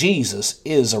that Jesus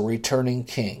is a returning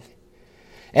king.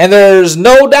 And there's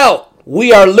no doubt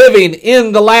we are living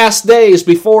in the last days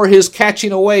before his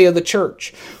catching away of the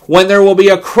church, when there will be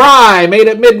a cry made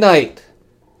at midnight.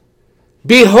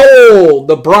 Behold,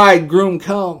 the bridegroom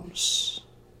comes.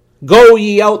 Go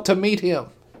ye out to meet him.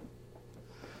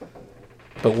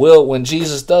 But when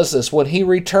Jesus does this, when he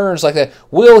returns like that,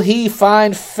 will he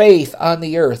find faith on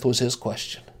the earth, was his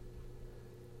question.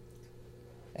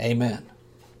 Amen.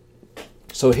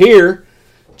 So here,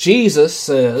 Jesus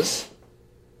says,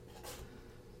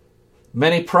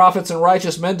 many prophets and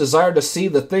righteous men desired to see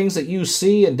the things that you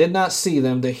see and did not see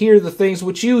them, to hear the things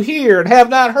which you hear and have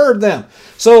not heard them.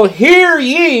 So hear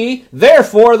ye,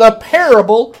 therefore, the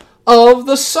parable of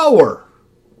the sower.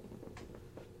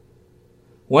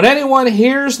 When anyone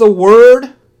hears the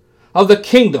word of the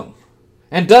kingdom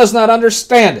and does not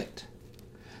understand it,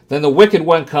 then the wicked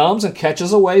one comes and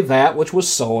catches away that which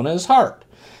was sown in his heart.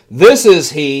 This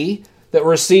is he that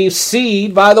receives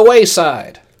seed by the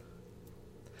wayside.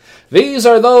 These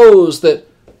are those that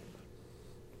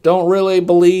don't really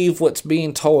believe what's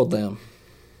being told them.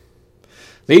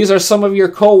 These are some of your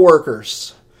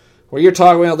co-workers where you're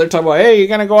talking, they're talking about, hey, you're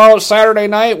going to go out Saturday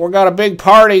night? We've got a big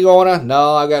party going on.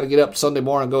 No, I got to get up Sunday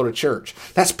morning and go to church.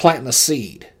 That's planting a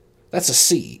seed. That's a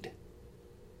seed.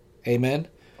 Amen?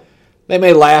 They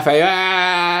may laugh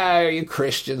at you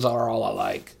Christians are all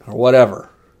alike, or whatever.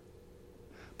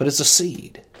 But it's a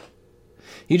seed.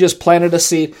 You just planted a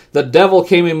seed. The devil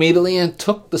came immediately and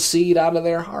took the seed out of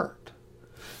their heart.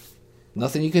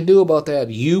 Nothing you can do about that.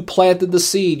 You planted the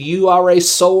seed. You are a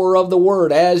sower of the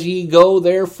word. As ye go,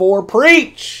 therefore,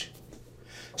 preach.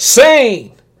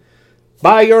 Saying,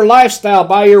 by your lifestyle,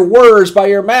 by your words, by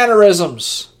your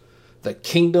mannerisms, the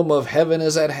kingdom of heaven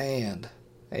is at hand.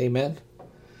 Amen.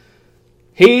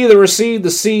 He that received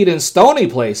the seed in stony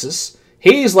places,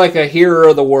 he's like a hearer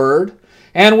of the word,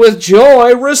 and with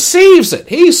joy receives it.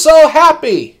 He's so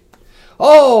happy.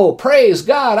 Oh, praise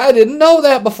God, I didn't know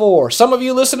that before. Some of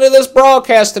you listen to this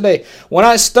broadcast today. When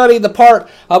I studied the part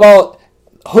about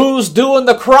who's doing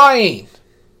the crying,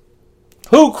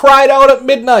 who cried out at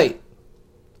midnight.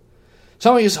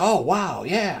 Some of you say, oh, wow,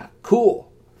 yeah,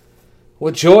 cool.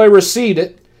 With joy received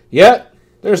it, yet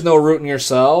there's no root in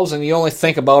yourselves, and you only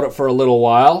think about it for a little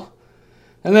while.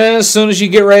 And then as soon as you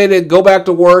get ready to go back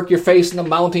to work, you're facing the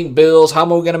mounting bills. How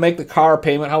am I going to make the car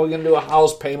payment? How are we going to do a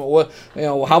house payment?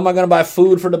 How am I going to buy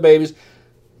food for the babies?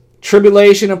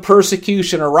 Tribulation and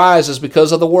persecution arises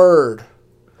because of the word.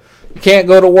 You can't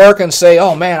go to work and say,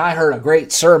 oh man, I heard a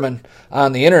great sermon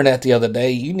on the internet the other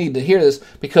day. You need to hear this,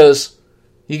 because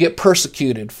you get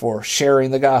persecuted for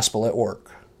sharing the gospel at work.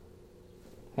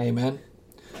 Amen.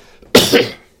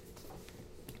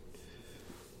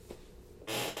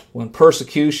 When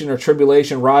persecution or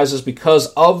tribulation rises because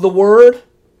of the word,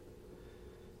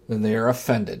 then they are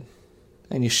offended,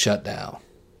 and you shut down.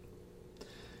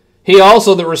 He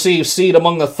also that receives seed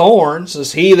among the thorns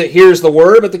is he that hears the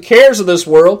word, but the cares of this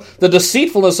world, the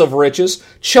deceitfulness of riches,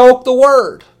 choke the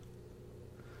word.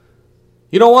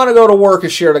 You don't want to go to work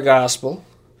and share the gospel.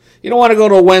 You don't want to go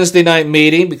to a Wednesday night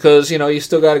meeting because, you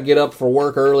still got to get up for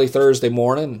work early Thursday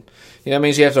morning. That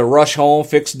means you have to rush home,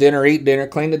 fix dinner, eat dinner,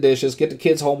 clean the dishes, get the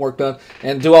kids' homework done,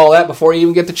 and do all that before you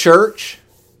even get to church.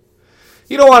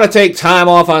 You don't want to take time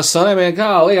off on Sunday.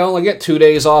 Golly, I only get 2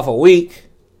 days off a week.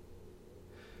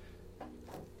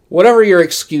 Whatever your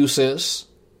excuse is,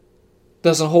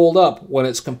 doesn't hold up when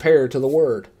it's compared to the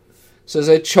word. It says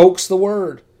it chokes the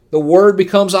word. The word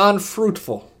becomes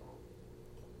unfruitful.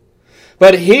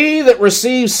 But he that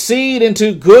receives seed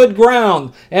into good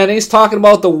ground, and he's talking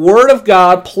about the Word of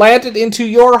God planted into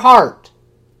your heart,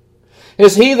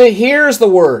 is he that hears the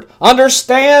Word,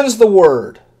 understands the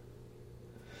Word,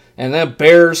 and then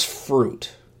bears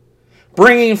fruit,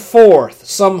 bringing forth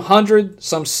some 100,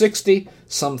 some 60,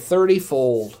 some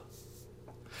 30-fold.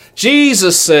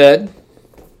 Jesus said,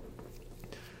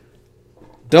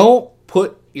 don't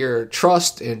put your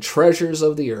trust in treasures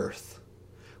of the earth,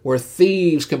 where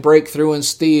thieves can break through and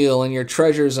steal, and your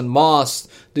treasures and moths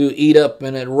do eat up,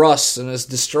 and it rusts and is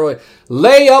destroyed.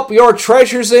 Lay up your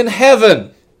treasures in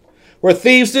heaven, where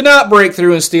thieves do not break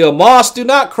through and steal, moths do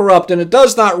not corrupt, and it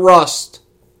does not rust.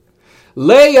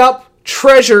 Lay up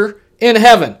treasure in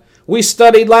heaven. We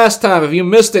studied last time. If you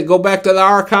missed it, go back to the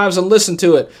archives and listen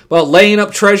to it about laying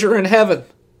up treasure in heaven.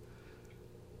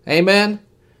 Amen.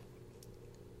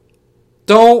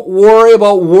 Don't worry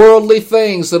about worldly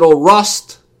things that'll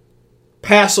rust,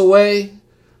 pass away,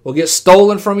 will get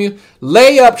stolen from you.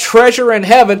 Lay up treasure in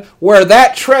heaven where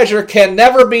that treasure can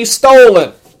never be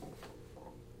stolen.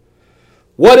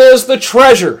 What is the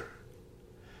treasure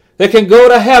that can go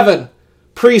to heaven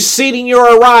preceding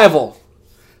your arrival?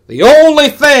 The only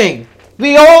thing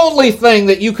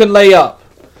that you can lay up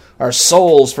are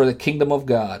souls for the kingdom of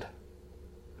God.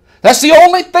 That's the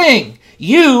only thing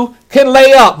you can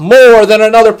lay up more than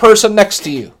another person next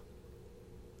to you.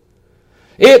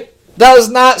 It does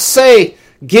not say,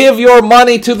 give your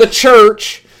money to the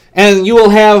church and you will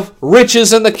have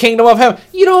riches in the kingdom of heaven.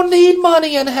 You don't need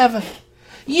money in heaven.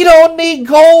 You don't need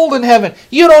gold in heaven.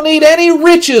 You don't need any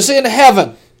riches in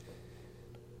heaven.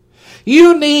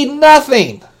 You need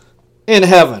nothing in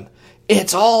heaven.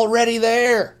 It's already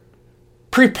there,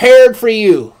 prepared for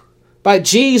you by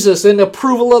Jesus in the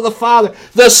approval of the Father.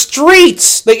 The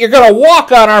streets that you're going to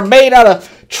walk on are made out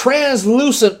of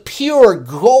translucent, pure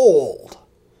gold.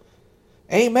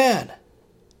 Amen.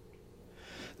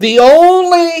 The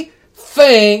only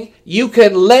thing you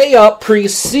can lay up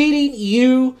preceding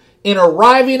you in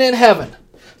arriving in heaven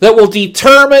that will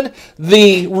determine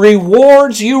the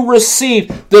rewards you receive,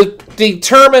 that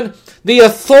determine the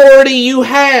authority you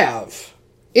have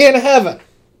in heaven,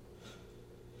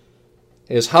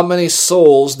 is how many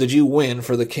souls did you win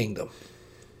for the kingdom.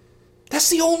 That's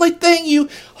the only thing you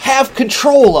have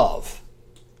control of.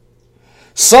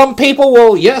 Some people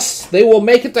will, yes, they will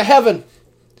make it to heaven.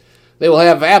 They will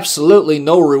have absolutely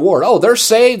no reward. Oh, they're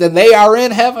saved and they are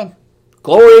in heaven.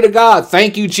 Glory to God.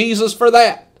 Thank you, Jesus, for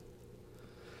that.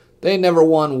 They never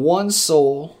won one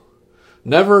soul,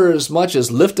 never as much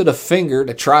as lifted a finger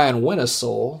to try and win a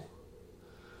soul.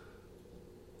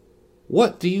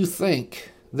 What do you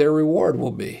think their reward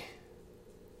will be?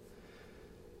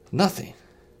 Nothing.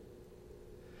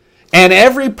 And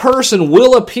every person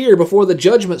will appear before the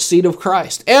judgment seat of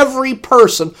Christ. Every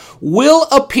person will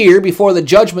appear before the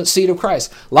judgment seat of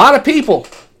Christ. A lot of people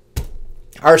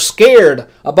are scared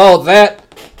about that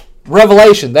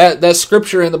revelation, that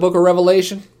scripture in the book of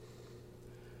Revelation.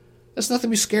 There's nothing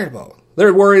to be scared about.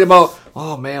 They're worried about,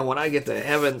 oh man, when I get to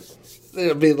heaven,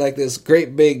 it'll be like this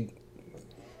great big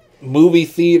movie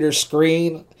theater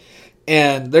screen,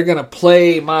 and they're going to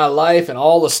play my life and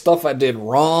all the stuff I did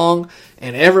wrong,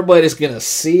 and everybody's going to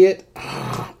see it.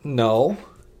 No,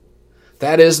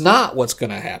 that is not what's going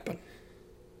to happen.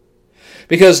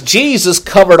 Because Jesus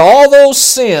covered all those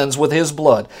sins with his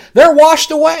blood. They're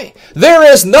washed away. There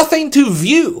is nothing to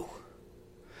view.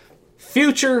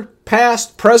 Future,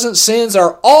 past, present sins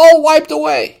are all wiped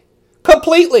away.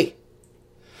 Completely.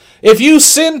 If you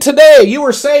sin today, you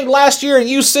were saved last year and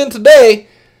you sin today,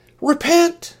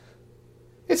 repent.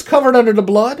 It's covered under the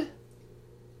blood.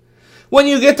 When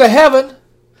you get to heaven,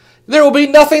 there will be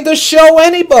nothing to show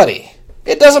anybody.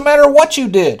 It doesn't matter what you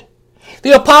did.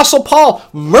 The Apostle Paul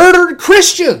murdered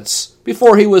Christians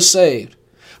before he was saved.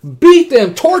 Beat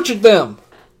them, tortured them.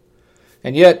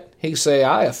 And yet, he say,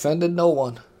 I offended no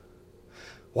one.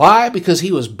 Why? Because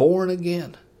he was born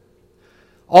again.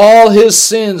 All his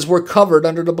sins were covered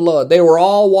under the blood. They were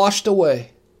all washed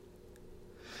away.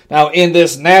 Now, in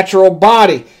this natural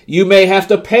body, you may have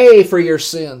to pay for your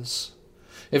sins.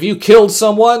 If you killed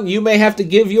someone, you may have to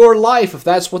give your life if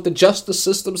that's what the justice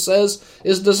system says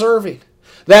is deserving.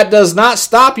 That does not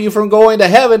stop you from going to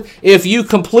heaven. If you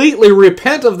completely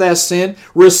repent of that sin,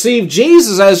 receive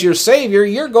Jesus as your Savior,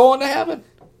 you're going to heaven.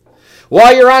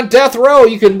 While you're on death row,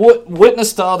 you can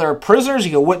witness to other prisoners,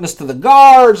 you can witness to the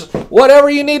guards, whatever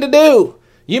you need to do.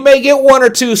 You may get one or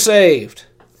two saved.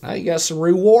 Now you got some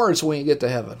rewards when you get to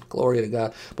heaven. Glory to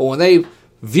God. But when they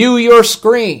view your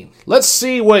screen, let's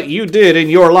see what you did in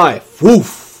your life.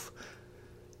 Woof!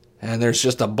 And there's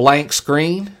just a blank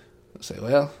screen. I say,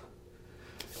 well,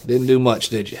 didn't do much,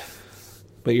 did you?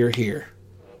 but you're here.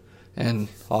 And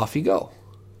off you go.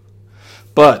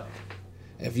 But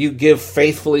if you give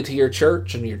faithfully to your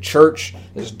church, and your church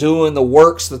is doing the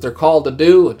works that they're called to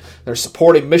do, and they're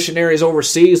supporting missionaries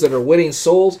overseas that are winning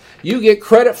souls, you get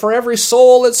credit for every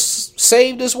soul that's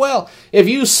saved as well. If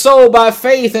you sow by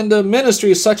faith into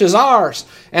ministries such as ours,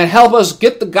 and help us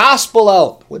get the gospel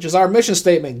out, which is our mission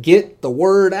statement, get the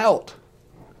word out,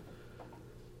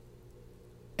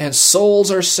 and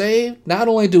souls are saved, not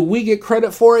only do we get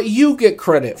credit for it, you get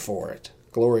credit for it.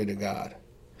 Glory to God.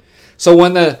 So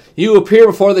when you appear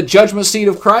before the judgment seat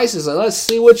of Christ, it's like, let's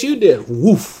see what you did.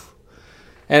 Woof.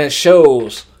 And it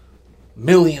shows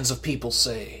millions of people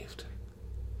saved.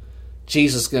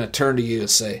 Jesus is going to turn to you and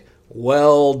say,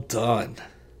 well done,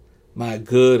 my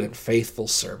good and faithful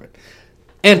servant.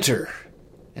 Enter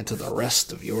into the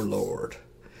rest of your Lord.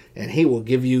 And he will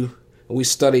give you, we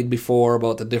studied before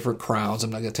about the different crowns. I'm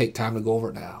not going to take time to go over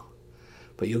it now.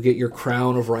 But you'll get your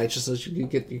crown of righteousness. You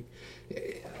get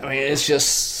it's just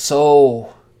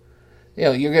so,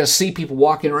 you're going to see people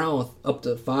walking around with up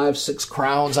to 5, 6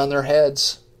 crowns on their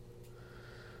heads.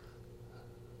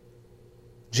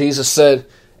 Jesus said,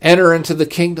 enter into the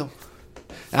kingdom.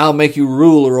 I'll make you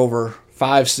ruler over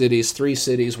 5 cities, 3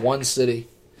 cities, 1 city.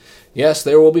 Yes,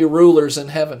 there will be rulers in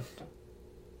heaven.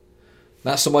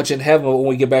 Not so much in heaven, but when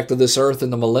we get back to this earth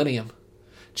in the millennium.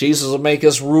 Jesus will make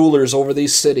us rulers over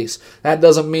these cities. That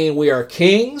doesn't mean we are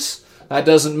kings. That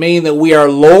doesn't mean that we are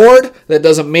Lord. That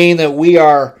doesn't mean that we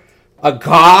are a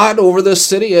God over this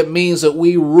city. It means that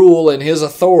we rule in his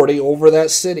authority over that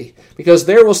city. Because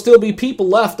there will still be people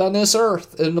left on this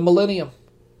earth in the millennium.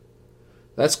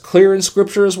 That's clear in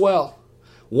Scripture as well.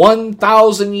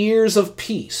 1,000 years of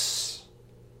peace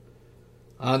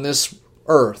on this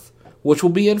earth, which will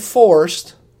be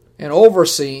enforced and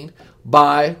overseen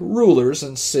by rulers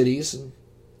and cities and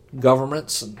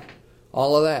governments and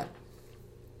all of that.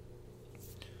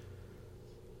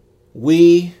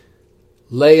 We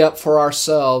lay up for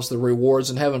ourselves the rewards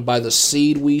in heaven by the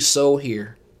seed we sow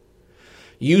here.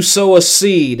 You sow a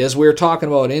seed, as we were talking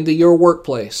about, into your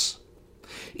workplace.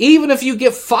 Even if you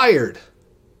get fired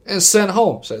and sent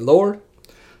home, say, Lord,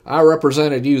 I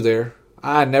represented you there.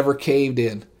 I never caved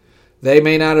in. They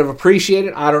may not have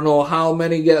appreciated it. I don't know how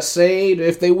many get saved,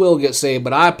 if they will get saved,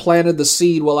 but I planted the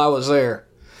seed while I was there.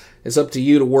 It's up to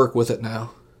you to work with it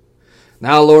now.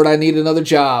 Now, Lord, I need another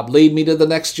job. Lead me to the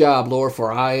next job, Lord,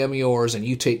 for I am yours, and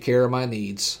you take care of my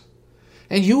needs.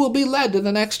 And you will be led to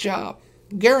the next job.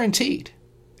 Guaranteed.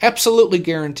 Absolutely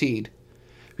guaranteed.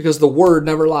 Because the word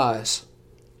never lies.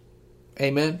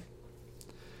 Amen?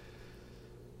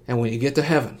 And when you get to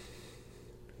heaven,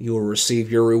 you will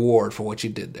receive your reward for what you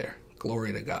did there.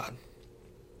 Glory to God.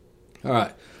 All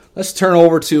right. Let's turn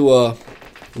over to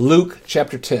Luke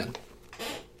chapter 10.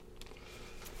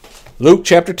 Luke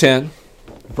chapter 10.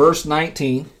 Verse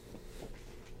 19,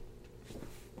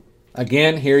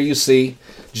 again, here you see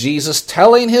Jesus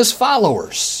telling his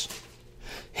followers,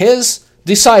 his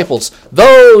disciples,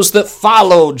 those that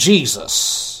follow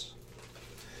Jesus.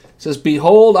 It says,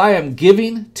 behold, I am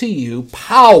giving to you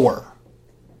power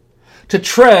to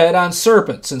tread on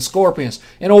serpents and scorpions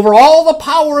and over all the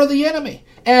power of the enemy,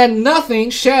 and nothing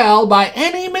shall by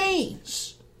any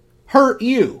means hurt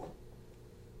you.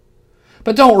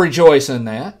 But don't rejoice in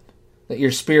that your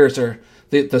spirits are,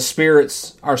 the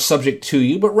spirits are subject to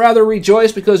you, but rather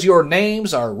rejoice because your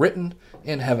names are written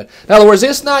in heaven. In other words,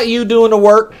 it's not you doing the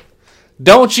work.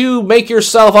 Don't you make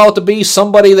yourself out to be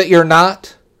somebody that you're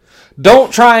not.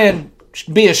 Don't try and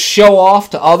be a show-off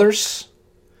to others.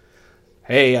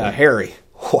 Hey, Harry,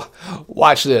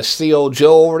 watch this. See old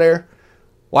Joe over there?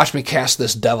 Watch me cast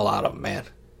this devil out of him, man.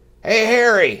 Hey,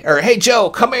 Harry, or hey, Joe,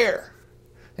 come here.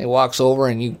 He walks over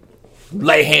and you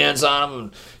lay hands on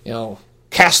him and,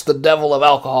 cast the devil of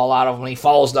alcohol out of him, and he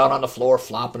falls down on the floor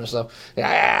flopping and stuff.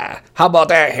 How about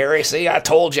that, Harry? See, I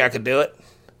told you I could do it.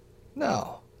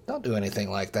 No, don't do anything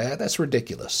like that. That's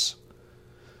ridiculous.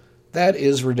 That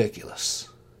is ridiculous.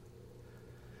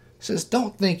 He says,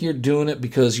 don't think you're doing it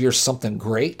because you're something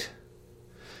great.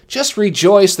 Just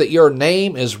rejoice that your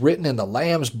name is written in the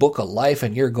Lamb's book of life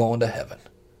and you're going to heaven.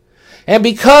 And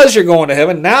because you're going to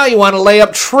heaven, now you want to lay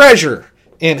up treasure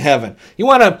in heaven. You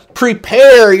want to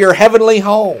prepare your heavenly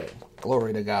home.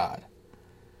 Glory to God.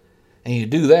 And you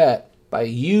do that by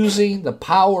using the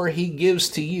power he gives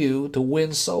to you to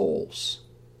win souls.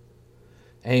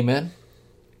 Amen.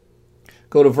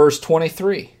 Go to verse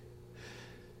 23.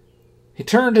 He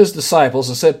turned to his disciples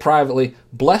and said privately,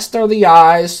 blessed are the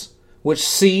eyes which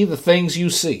see the things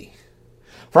you see.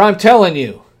 For I'm telling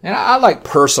you, and I like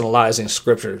personalizing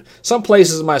Scripture. Some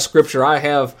places in my Scripture I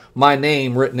have my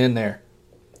name written in there.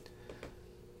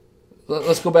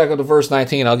 let's go back up to verse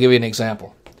 19. I'll give you an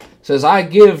example. It says, I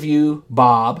give you,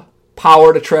 Bob,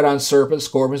 power to tread on serpents,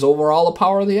 scorpions, over all the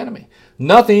power of the enemy.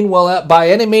 Nothing will by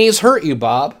any means hurt you,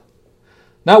 Bob.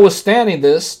 Notwithstanding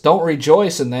this, don't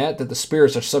rejoice in that the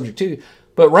spirits are subject to you,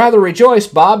 but rather rejoice,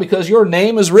 Bob, because your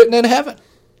name is written in heaven.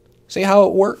 See how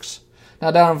it works? Now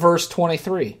down in verse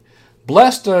 23.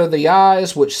 Blessed are the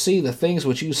eyes which see the things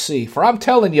which you see. For I'm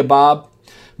telling you, Bob,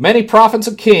 many prophets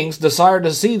and kings desired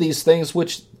to see these things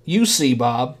which you see,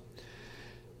 Bob,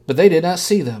 but they did not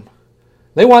see them.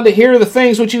 They wanted to hear the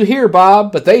things which you hear,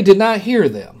 Bob, but they did not hear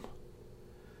them.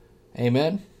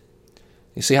 Amen.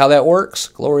 You see how that works?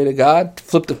 Glory to God.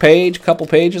 Flip the page, a couple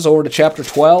pages, over to chapter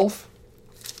 12.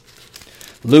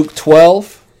 Luke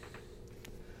 12.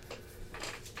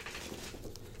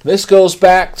 This goes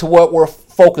back to what we're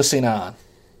focusing on.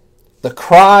 The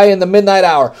cry in the midnight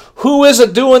hour. Who is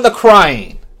it doing the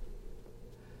crying?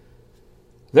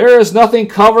 There is nothing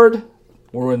covered.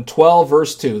 We're in 12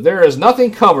 verse 2. There is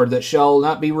nothing covered that shall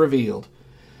not be revealed,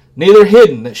 neither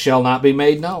hidden that shall not be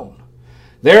made known.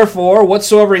 Therefore,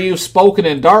 whatsoever you've spoken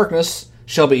in darkness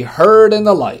shall be heard in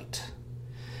the light.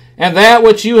 And that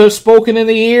which you have spoken in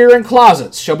the ear and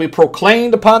closets shall be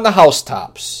proclaimed upon the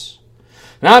housetops.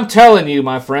 Now I'm telling you,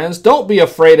 my friends, don't be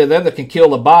afraid of them that can kill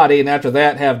the body, and after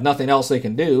that have nothing else they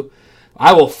can do.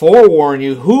 I will forewarn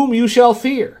you whom you shall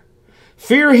fear.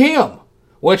 Fear him,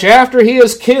 which after he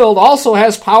is killed also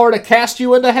has power to cast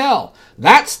you into hell.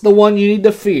 That's the one you need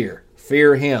to fear.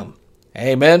 Fear him.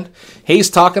 Amen. He's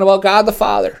talking about God the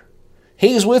Father.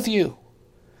 He's with you.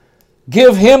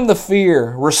 Give him the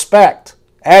fear, respect,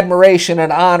 admiration,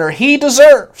 and honor he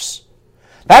deserves.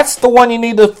 That's the one you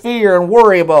need to fear and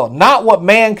worry about, not what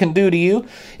man can do to you.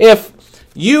 If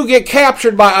you get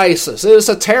captured by ISIS, it's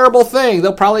a terrible thing.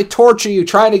 They'll probably torture you,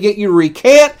 trying to get you to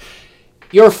recant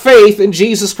your faith in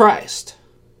Jesus Christ.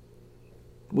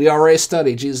 We already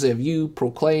studied. Jesus said, if you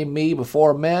proclaim me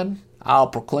before men, I'll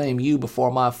proclaim you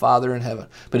before my Father in heaven.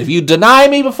 But if you deny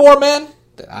me before men,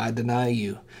 then I deny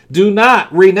you. Do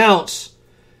not renounce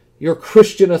your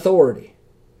Christian authority.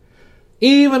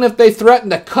 Even if they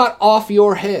threaten to cut off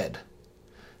your head,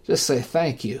 just say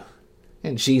thank you,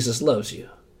 and Jesus loves you.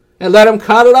 And let him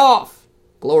cut it off.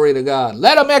 Glory to God.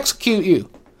 Let him execute you.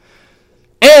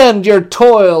 End your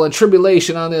toil and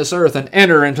tribulation on this earth and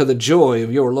enter into the joy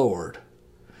of your Lord.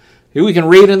 Here we can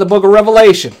read in the book of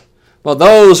Revelation. Well,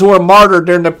 those who were martyred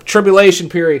during the tribulation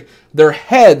period, their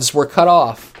heads were cut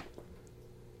off.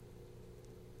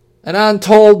 An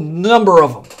untold number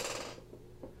of them.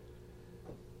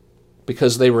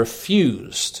 Because they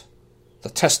refused the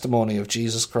testimony of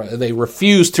Jesus Christ. They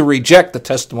refused to reject the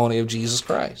testimony of Jesus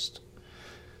Christ.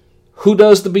 Who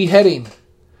does the beheading?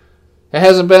 It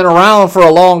hasn't been around for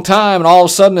a long time, and all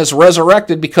of a sudden it's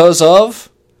resurrected because of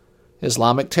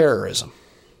Islamic terrorism.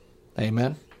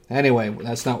 Amen. Anyway,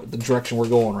 that's not the direction we're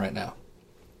going right now.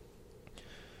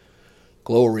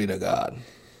 Glory to God.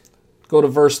 Go to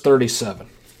verse 37.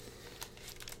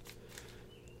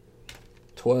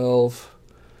 12.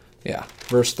 Yeah,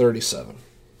 verse 37.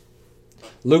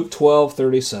 Luke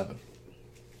 12:37.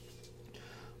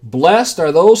 Blessed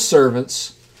are those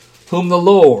servants whom the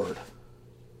Lord...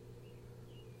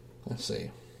 Let's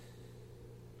see.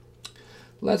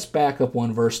 Let's back up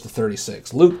one verse to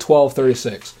 36. Luke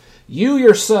 12:36. You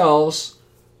yourselves,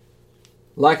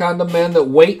 like unto men that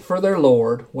wait for their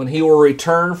Lord, when he will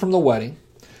return from the wedding,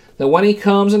 that when he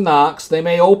comes and knocks, they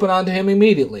may open unto him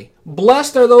immediately.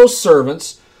 Blessed are those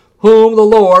servants whom the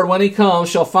Lord, when he comes,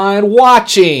 shall find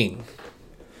watching.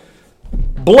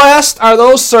 Blessed are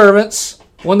those servants,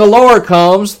 when the Lord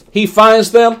comes, he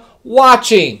finds them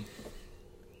watching.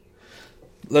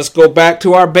 Let's go back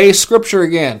to our base scripture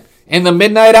again. In the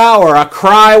midnight hour, a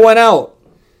cry went out.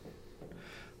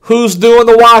 Who's doing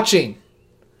the watching?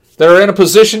 They're in a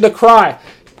position to cry.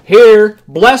 Here,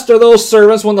 blessed are those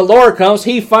servants when the Lord comes,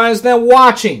 he finds them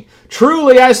watching.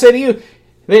 Truly, I say to you,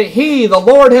 that he, the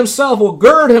Lord himself, will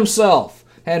gird himself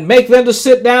and make them to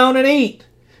sit down and eat,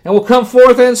 and will come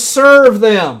forth and serve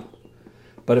them.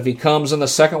 But if he comes in the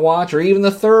second watch, or even the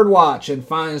third watch, and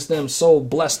finds them, so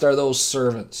blessed are those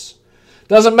servants.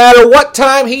 Doesn't matter what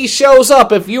time he shows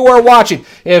up if you are watching.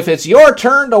 If it's your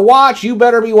turn to watch, you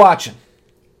better be watching.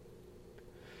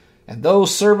 And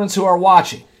those servants who are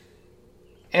watching,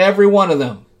 every one of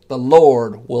them, the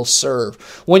Lord will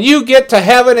serve. When you get to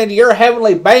heaven and your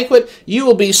heavenly banquet, you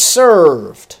will be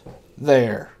served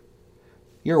there.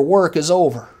 Your work is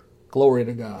over. Glory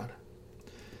to God.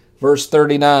 Verse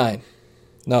 39.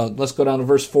 No, let's go down to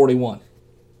verse 41.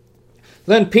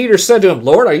 Then Peter said to him,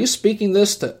 Lord, are you speaking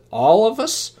this to all of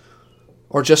us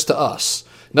or just to us?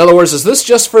 In other words, is this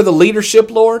just for the leadership,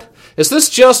 Lord? Is this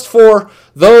just for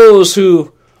those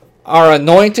who are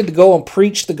anointed to go and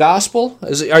preach the gospel?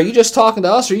 Are you just talking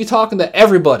to us, or are you talking to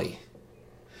everybody?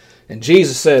 And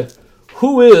Jesus said,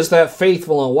 "Who is that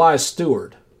faithful and wise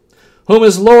steward, whom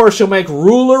his Lord shall make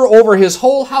ruler over his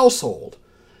whole household,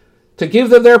 to give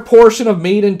them their portion of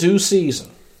meat in due season?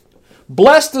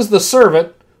 Blessed is the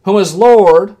servant whom his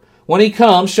Lord, when he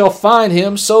comes, shall find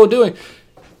him so doing."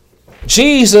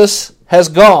 Jesus has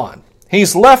gone.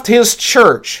 He's left his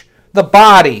church, the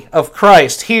body of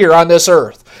Christ, here on this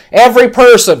earth. Every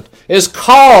person is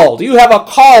called. You have a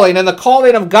calling, and the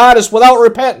calling of God is without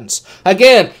repentance.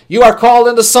 Again, you are called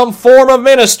into some form of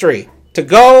ministry, to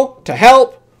go, to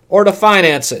help, or to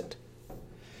finance it.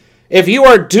 If you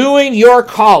are doing your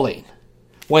calling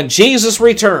when Jesus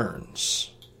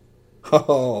returns,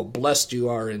 oh, blessed you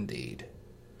are indeed.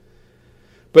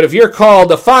 But if you're called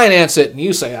to finance it, and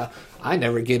you say, I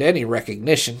never get any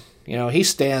recognition. He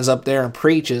stands up there and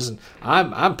preaches, and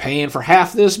I'm paying for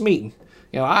half this meeting.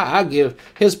 I give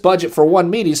his budget for one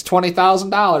meeting is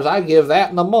 $20,000. I give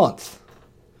that in a month.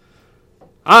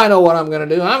 I know what I'm going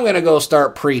to do. I'm going to go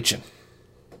start preaching.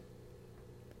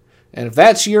 And if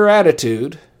that's your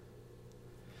attitude,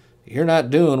 you're not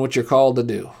doing what you're called to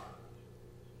do.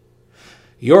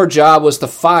 Your job was to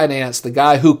finance the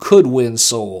guy who could win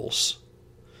souls.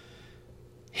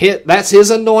 That's his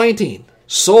anointing.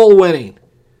 Soul winning.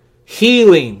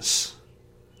 Healings.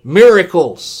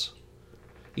 Miracles.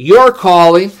 Your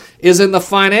calling is in the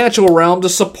financial realm to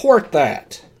support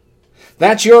that.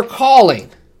 That's your calling.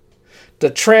 To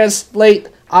translate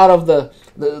out of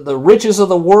the riches of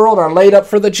the world are laid up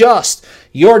for the just.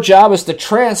 Your job is to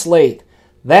translate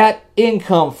that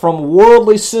income from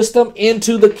worldly system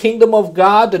into the kingdom of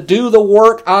God to do the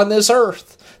work on this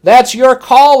earth. That's your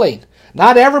calling.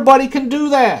 Not everybody can do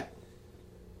that.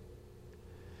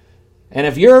 And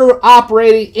if you're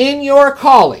operating in your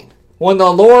calling when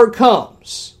the Lord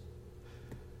comes,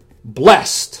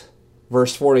 blessed,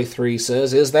 verse 43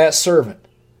 says, is that servant.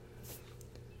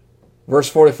 Verse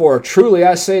 44, truly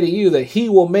I say to you that he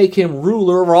will make him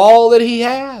ruler over all that he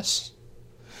has.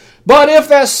 But if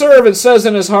that servant says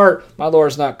in his heart, my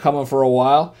Lord's not coming for a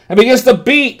while, and begins to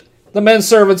beat the men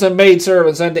servants and maid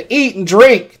servants, and to eat and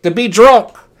drink, to be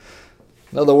drunk.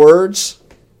 In other words,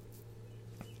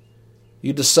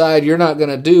 you decide you're not going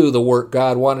to do the work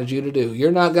God wanted you to do.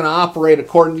 You're not going to operate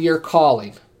according to your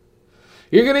calling.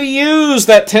 You're going to use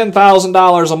that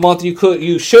 $10,000 a month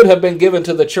you should have been given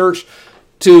to the church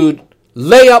to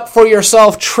lay up for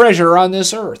yourself treasure on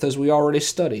this earth, as we already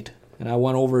studied. And I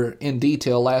went over in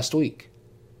detail last week.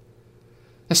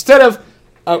 Instead of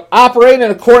operating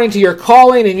according to your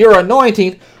calling and your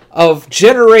anointing of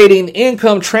generating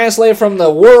income translated from the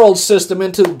world system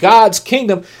into God's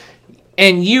kingdom,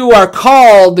 and you are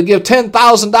called to give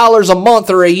 $10,000 a month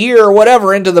or a year or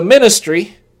whatever into the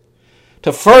ministry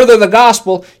to further the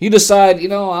gospel, you decide,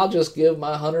 I'll just give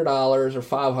my $100 or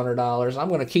 $500. I'm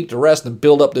going to keep the rest and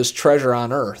build up this treasure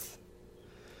on earth.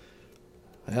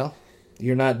 Well,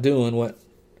 you're not doing what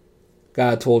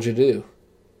God told you to do.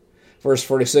 Verse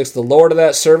 46, the Lord of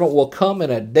that servant will come in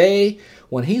a day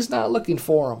when he's not looking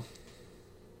for him,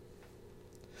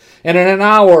 and in an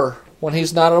hour when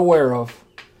he's not aware of,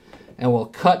 and will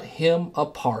cut him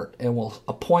apart, and will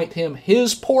appoint him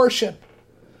his portion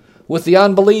with the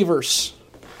unbelievers.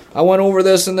 I went over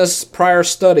this in this prior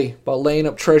study about laying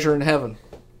up treasure in heaven.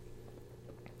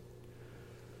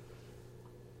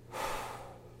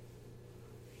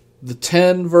 The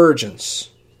 10 virgins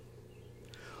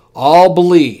all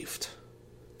believed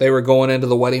they were going into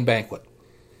the wedding banquet.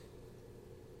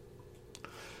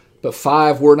 But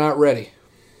 5 were not ready.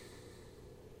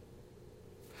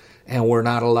 And were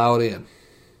not allowed in.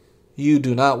 You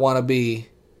do not want to be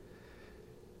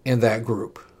in that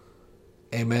group.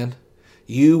 Amen.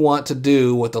 You want to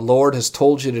do what the Lord has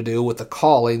told you to do with the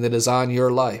calling that is on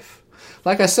your life.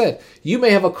 Like I said, you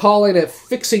may have a calling at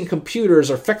fixing computers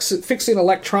or fixing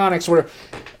electronics, or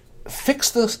fix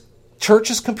the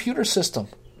church's computer system.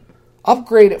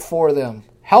 Upgrade it for them.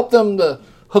 Help them to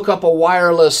hook up a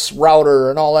wireless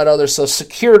router and all that other stuff.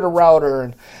 Secure the router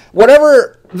and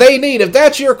whatever they need. If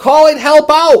that's your calling, help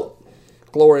out.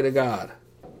 Glory to God.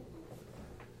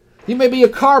 You may be a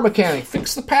car mechanic.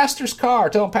 Fix the pastor's car.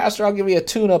 Tell him, Pastor, I'll give you a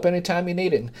tune-up anytime you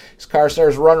need it. And his car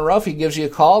starts running rough. He gives you a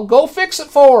call. Go fix it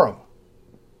for him.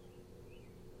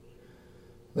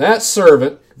 That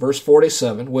servant, verse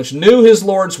 47, which knew his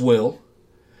Lord's will,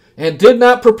 and did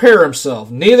not prepare himself,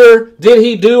 neither did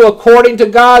he do according to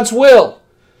God's will.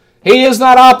 He is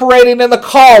not operating in the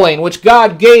calling which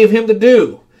God gave him to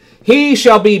do. He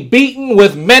shall be beaten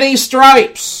with many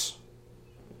stripes.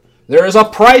 There is a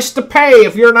price to pay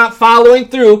if you're not following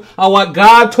through on what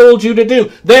God told you to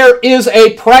do. There is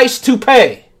a price to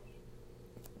pay.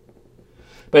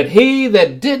 But he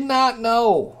that did not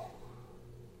know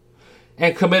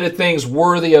and committed things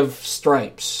worthy of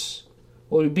stripes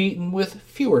will be beaten with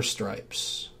fewer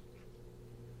stripes.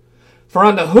 For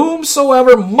unto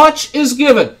whomsoever much is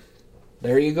given,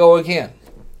 there you go again.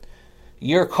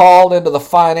 You're called into the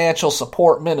financial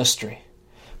support ministry.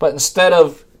 But instead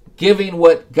of giving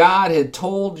what God had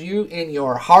told you in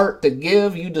your heart to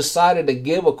give, you decided to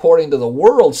give according to the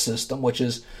world system, which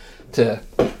is to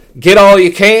get all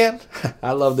you can.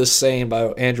 I love this saying by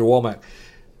Andrew Womack.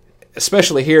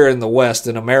 Especially here in the West,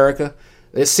 in America,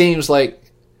 it seems like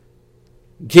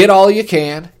get all you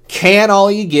can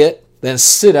all you get, then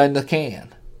sit on the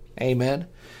can. Amen.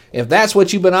 If that's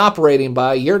what you've been operating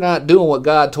by, you're not doing what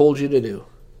God told you to do.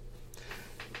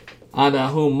 Unto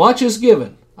whom much is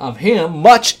given, of him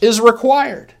much is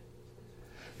required.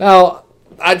 Now,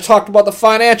 I talked about the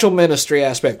financial ministry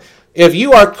aspect. If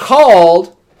you are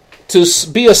called to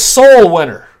be a soul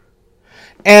winner,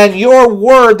 and your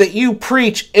word that you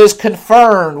preach is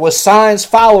confirmed with signs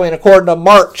following, according to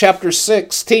Mark chapter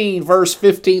 16, verse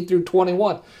 15 through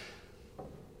 21.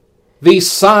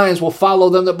 These signs will follow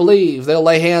them that believe. They'll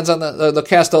lay hands on they'll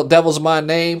cast out devils in my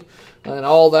name, and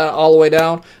all that, all the way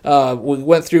down. We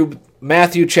went through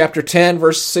Matthew chapter 10,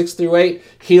 verse 6 through 8.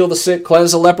 Heal the sick,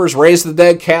 cleanse the lepers, raise the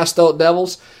dead, cast out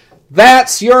devils.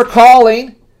 That's your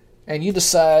calling. And you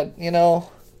decide,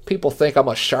 people think I'm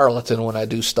a charlatan when I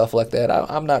do stuff like that.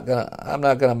 I'm not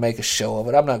gonna make a show of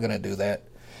it. I'm not gonna do that.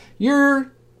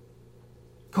 You're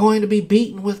going to be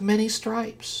beaten with many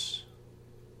stripes.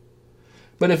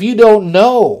 But if you don't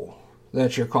know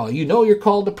that you're called, you're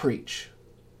called to preach.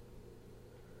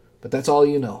 But that's all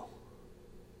you know.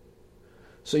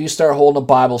 So you start holding a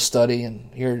Bible study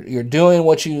and you're doing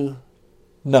what you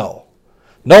know.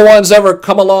 No one's ever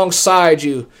come alongside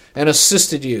you and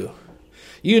assisted you.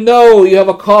 You know you have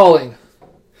a calling.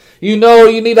 You know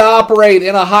you need to operate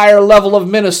in a higher level of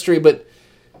ministry, but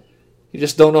you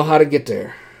just don't know how to get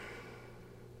there.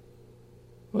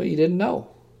 Well, you didn't know.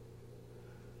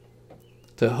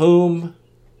 To whom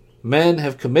men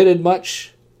have committed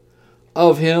much,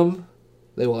 of him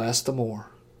they will ask the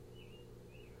more.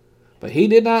 But he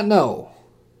did not know,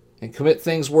 and commit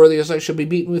things worthy as I shall be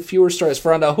beaten with fewer stripes.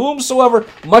 For unto whomsoever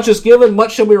much is given,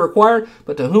 much shall be required.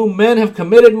 But to whom men have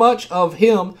committed much, of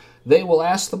him they will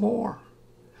ask the more.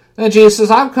 And Jesus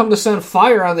says, I've come to send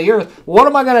fire on the earth. What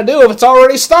am I going to do if it's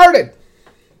already started?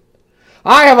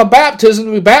 I have a baptism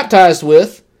to be baptized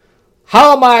with.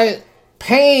 How am I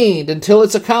pained until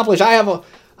it's accomplished?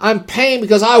 I'm pained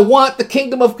because I want the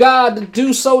kingdom of God to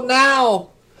do so now.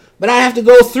 But I have to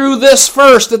go through this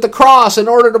first at the cross in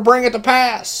order to bring it to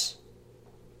pass.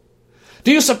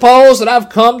 Do you suppose that I've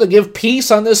come to give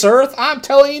peace on this earth? I'm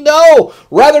telling you no,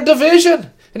 rather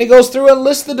division. And he goes through and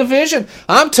lists the division.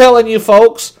 I'm telling you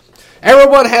folks,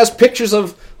 everyone has pictures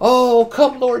of, oh,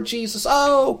 come Lord Jesus,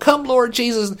 oh, come Lord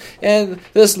Jesus, and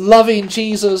this loving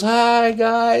Jesus, hi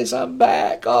guys, I'm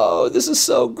back, oh, this is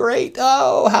so great,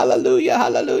 oh, hallelujah,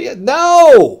 hallelujah.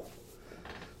 No!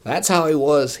 That's how he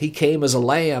was. He came as a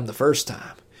lamb the first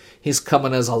time. He's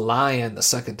coming as a lion the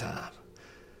second time.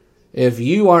 If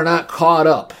you are not caught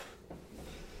up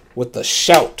with the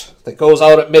shout that goes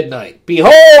out at midnight,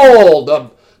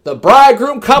 behold, the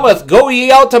bridegroom cometh, go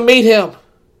ye out to meet him.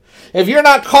 If you're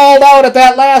not called out at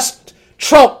that last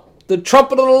trump, the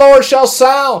trumpet of the Lord shall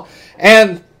sound,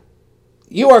 and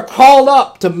you are called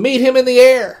up to meet him in the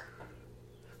air.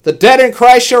 The dead in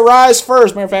Christ shall rise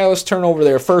first. Matter of fact, let's turn over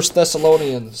there. 1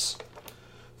 Thessalonians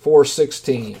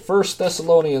 4:16. 1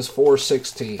 Thessalonians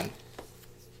 4:16.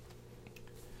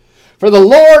 For the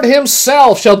Lord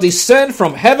himself shall descend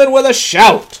from heaven with a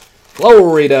shout.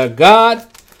 Glory to God.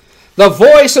 The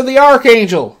voice of the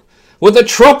archangel, with the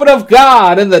trumpet of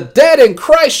God, and the dead in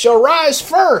Christ shall rise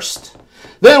first.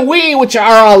 Then we which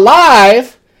are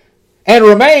alive and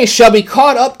remain shall be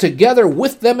caught up together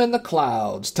with them in the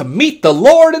clouds, to meet the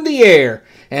Lord in the air,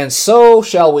 and so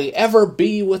shall we ever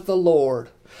be with the Lord.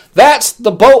 That's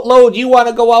the boatload you want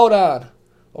to go out on.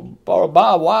 Well,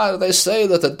 Bob, why do they say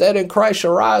that the dead in Christ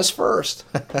shall rise first?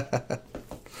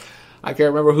 I can't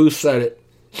remember who said it.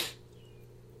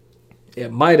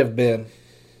 It might have been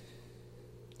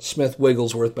Smith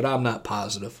Wigglesworth, but I'm not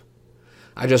positive.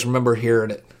 I just remember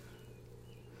hearing it.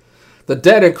 The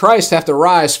dead in Christ have to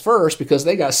rise first because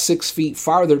they got 6 feet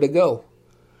farther to go.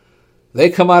 They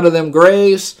come out of them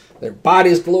graves, their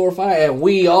bodies glorify, and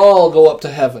we all go up to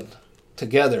heaven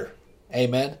together.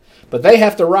 Amen. But they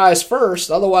have to rise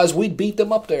first, otherwise we'd beat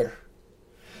them up there.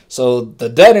 So the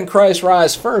dead in Christ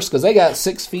rise first because they got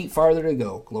 6 feet farther to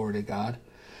go. Glory to God.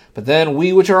 But then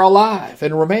we which are alive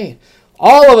and remain,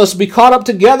 all of us be caught up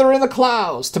together in the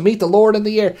clouds to meet the Lord in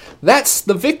the air. That's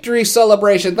the victory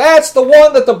celebration. That's the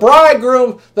one that the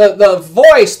bridegroom, the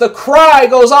voice, the cry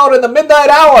goes out in the midnight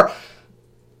hour.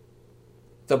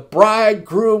 The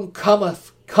bridegroom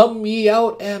cometh, come ye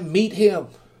out and meet him.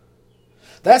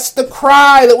 That's the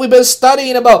cry that we've been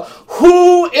studying about.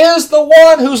 Who is the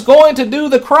one who's going to do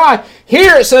the cry?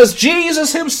 Here it says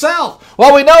Jesus himself.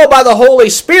 Well, we know by the Holy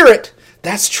Spirit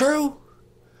that's true.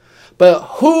 But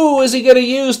who is he going to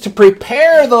use to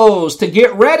prepare those to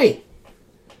get ready?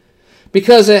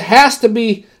 Because it has to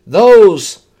be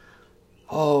those,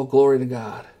 oh, glory to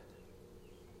God.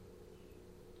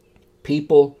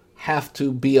 People have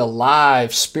to be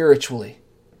alive spiritually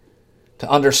to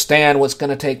understand what's going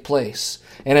to take place.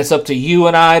 And it's up to you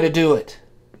and I to do it.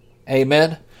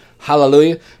 Amen.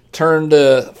 Hallelujah. Turn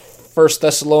to 1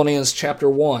 Thessalonians chapter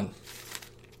 1.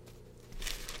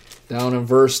 Down in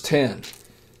verse 10.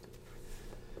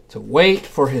 To wait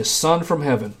for his Son from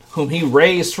heaven, whom he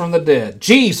raised from the dead,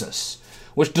 Jesus,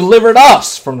 which delivered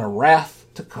us from the wrath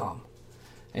to come.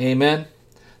 Amen.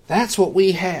 That's what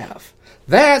we have.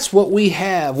 That's what we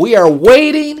have. We are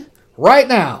waiting right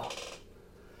now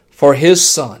for his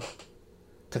Son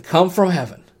to come from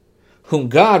heaven, whom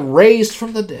God raised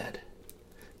from the dead,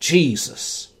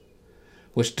 Jesus,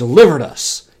 which delivered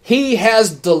us. He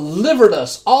has delivered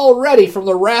us already from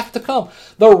the wrath to come.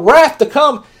 The wrath to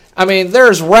come, I mean,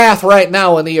 there's wrath right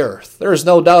now in the earth. There is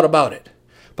no doubt about it.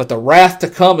 But the wrath to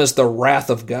come is the wrath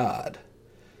of God.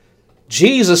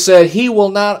 Jesus said he will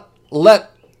not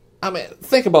let,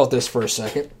 think about this for a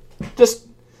second.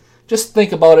 Just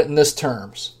think about it in this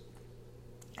terms.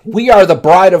 We are the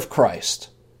bride of Christ.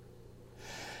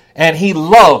 And he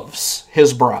loves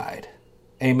his bride.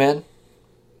 Amen.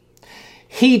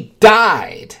 He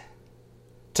died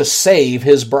to save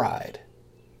his bride.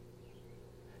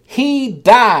 He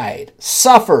died,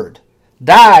 suffered,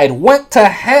 died, went to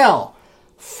hell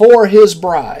for his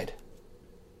bride.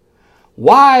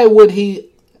 Why would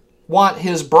he want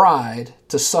his bride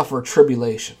to suffer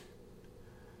tribulation?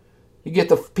 You get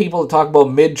the people that talk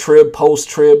about mid-trib,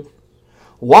 post-trib.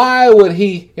 Why would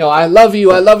he, I love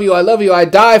you, I love you, I love you, I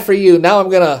die for you. Now I'm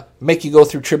going to make you go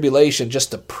through tribulation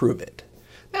just to prove it.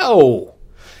 No.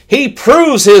 He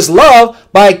proves his love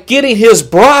by getting his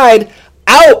bride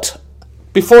out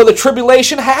before the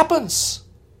tribulation happens.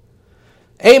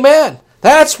 Amen.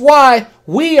 That's why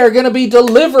we are going to be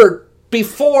delivered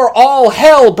before all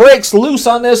hell breaks loose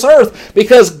on this earth,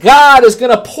 because God is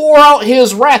going to pour out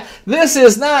his wrath. This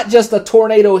is not just a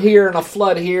tornado here and a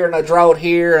flood here and a drought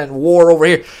here and war over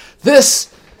here.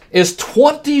 This is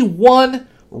 21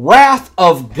 wrath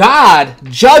of God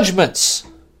judgments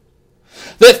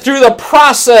that through the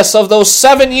process of those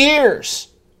 7 years,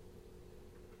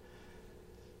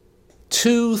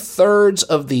 2/3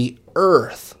 of the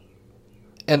earth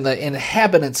and the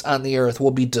inhabitants on the earth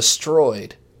will be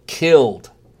destroyed, killed.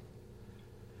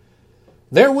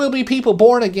 There will be people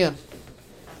born again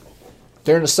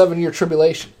during the 7-year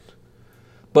tribulation,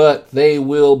 but they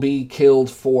will be killed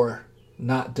for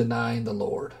not denying the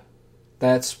Lord.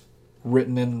 That's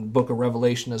written in the book of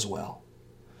Revelation as well.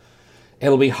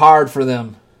 It'll be hard for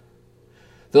them.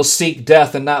 They'll seek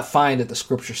death and not find it, the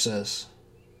scripture says.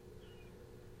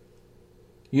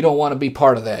 You don't want to be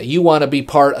part of that. You want to be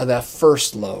part of that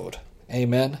first load.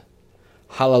 Amen.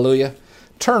 Hallelujah.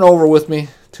 Turn over with me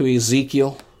to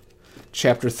Ezekiel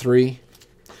chapter 3.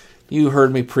 You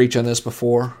heard me preach on this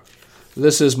before.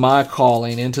 This is my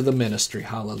calling into the ministry.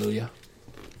 Hallelujah.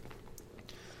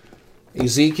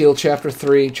 Ezekiel chapter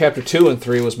 3, chapter 2 and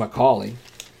 3 was my calling.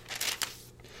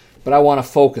 But I want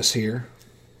to focus here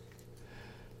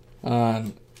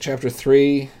on chapter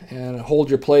 3, and hold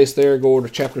your place there. Go to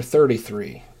chapter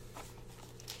 33.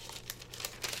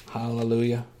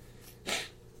 Hallelujah.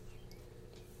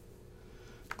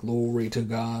 Glory to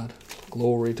God.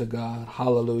 Glory to God.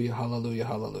 Hallelujah, hallelujah,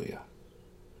 hallelujah.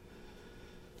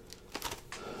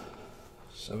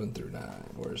 7 through 9.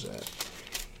 Where's that?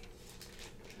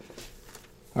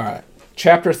 All right.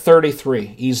 Chapter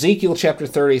 33. Ezekiel chapter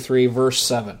 33, verse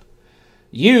 7.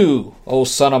 You, O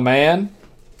son of man,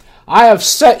 I have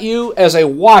set you as a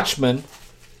watchman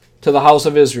to the house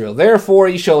of Israel. Therefore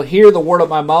ye shall hear the word of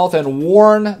my mouth and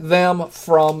warn them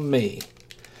from me.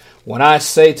 When I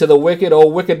say to the wicked, O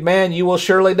wicked man, you will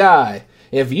surely die.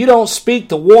 If you don't speak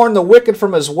to warn the wicked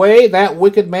from his way, that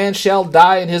wicked man shall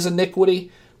die in his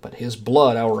iniquity, but his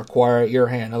blood I will require at your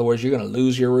hand. In other words, you're going to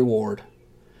lose your reward.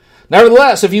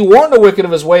 Nevertheless, if you warn the wicked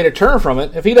of his way to turn from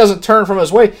it, if he doesn't turn from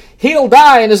his way, he'll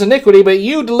die in his iniquity, but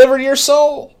you delivered your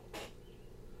soul.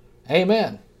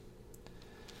 Amen.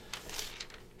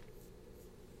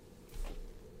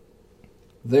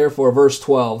 Therefore, verse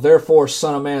 12, therefore,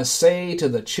 Son of Man, say to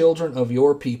the children of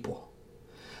your people.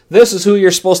 This is who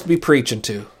you're supposed to be preaching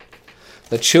to.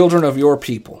 The children of your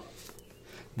people.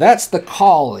 That's the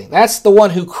calling. That's the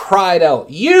one who cried out.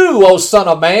 You, O Son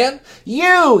of Man,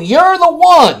 you're the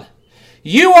one.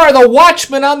 You are the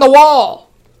watchman on the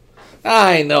wall.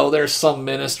 I know there's some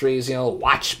ministries,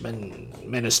 watchman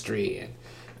ministry. And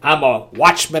I'm a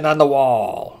watchman on the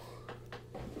wall.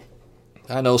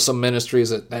 I know some ministries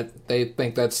that they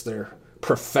think that's their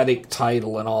prophetic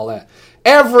title and all that.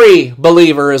 Every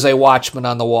believer is a watchman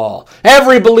on the wall.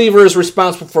 Every believer is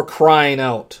responsible for crying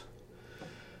out.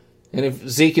 In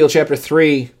Ezekiel chapter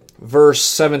 3, verse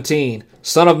 17,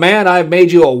 Son of man, I have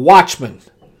made you a watchman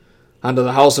unto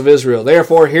the house of Israel.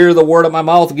 Therefore, hear the word of my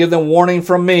mouth, give them warning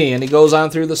from me. And he goes on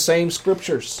through the same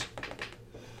scriptures.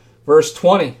 Verse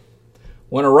 20,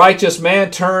 when a righteous man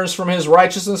turns from his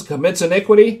righteousness, commits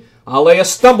iniquity, I'll lay a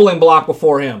stumbling block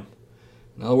before him.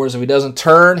 In other words, if he doesn't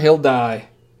turn, he'll die.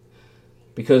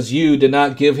 Because you did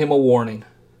not give him a warning.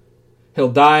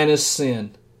 He'll die in his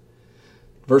sin.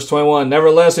 Verse 21,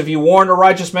 nevertheless, if you warn a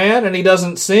righteous man and he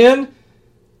doesn't sin,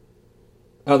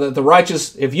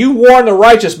 if you warn the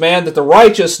righteous man that the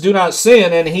righteous do not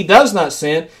sin and he does not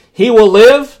sin, he will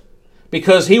live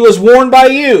because he was warned by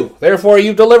you. Therefore,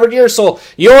 you've delivered your soul.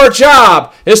 Your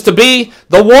job is to be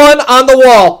the one on the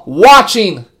wall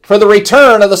watching for the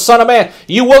return of the Son of Man.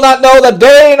 You will not know the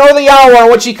day nor the hour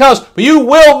in which he comes, but you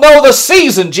will know the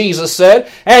season, Jesus said,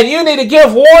 and you need to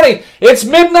give warning. It's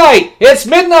midnight. It's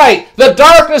midnight. The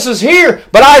darkness is here,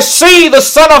 but I see the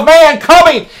Son of Man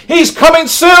coming. He's coming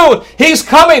soon. He's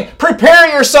coming. Prepare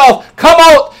yourself. Come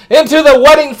out into the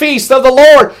wedding feast of the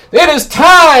Lord. It is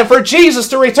time for Jesus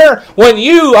to return. When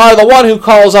you are the one who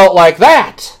calls out like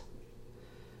that,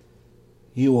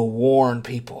 you will warn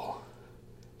people.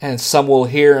 And some will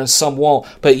hear and some won't.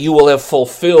 But you will have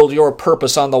fulfilled your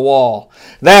purpose on the wall.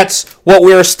 That's what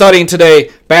we're studying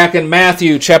today back in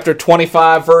Matthew chapter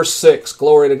 25, verse 6.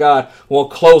 Glory to God. We'll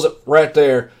close it right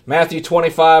there. Matthew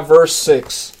 25, verse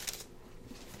 6.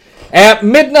 At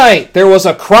midnight there was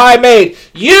a cry made.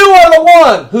 You are the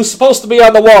one who's supposed to be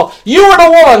on the wall. You are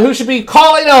the one who should be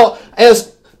calling out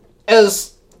as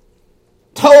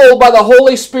told by the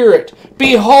Holy Spirit.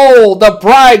 Behold, the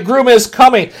bridegroom is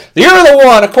coming. You're the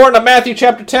one, according to Matthew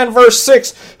chapter 10, verse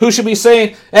 6, who should be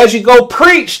saying, as you go,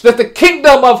 preach that the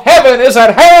kingdom of heaven is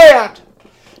at hand.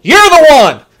 You're the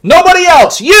one. Nobody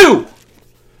else. You.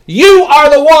 You are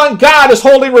the one God is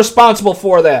holding responsible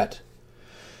for that.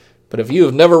 But if you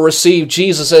have never received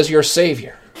Jesus as your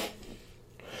Savior,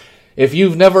 if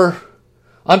you've never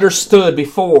understood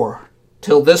before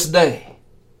till this day,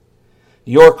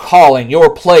 your calling,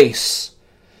 your place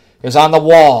is on the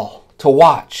wall to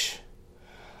watch.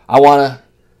 I want to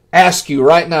ask you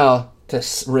right now to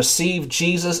receive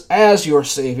Jesus as your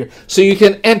Savior so you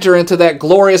can enter into that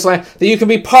glorious land, that you can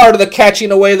be part of the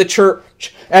catching away the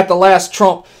church at the last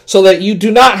trump, so that you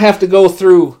do not have to go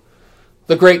through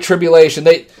the great tribulation,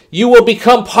 that you will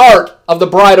become part of the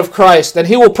bride of Christ, and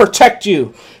He will protect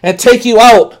you and take you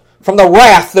out from the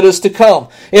wrath that is to come.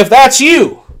 If that's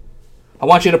you, I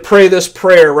want you to pray this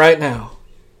prayer right now.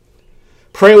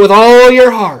 Pray with all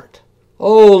your heart.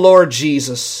 Oh, Lord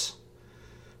Jesus,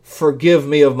 forgive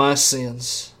me of my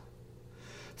sins.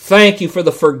 Thank you for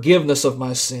the forgiveness of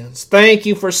my sins. Thank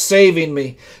you for saving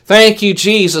me. Thank you,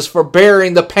 Jesus, for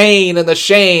bearing the pain and the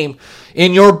shame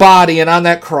in your body and on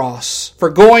that cross, for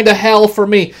going to hell for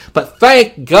me. But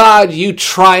thank God you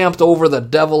triumphed over the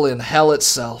devil in hell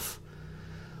itself.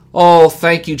 Oh,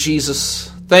 thank you, Jesus.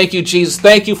 Thank you, Jesus.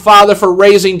 Thank you, Father, for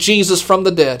raising Jesus from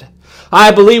the dead.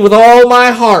 I believe with all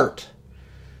my heart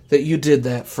that you did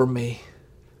that for me.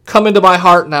 Come into my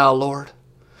heart now, Lord.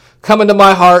 Come into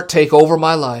my heart, take over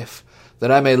my life,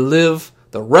 that I may live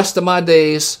the rest of my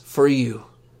days for you.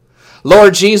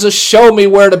 Lord Jesus, show me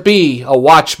where to be a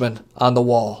watchman on the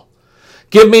wall.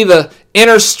 Give me the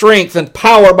inner strength and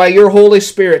power by your Holy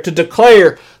Spirit to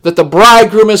declare that the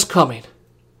bridegroom is coming.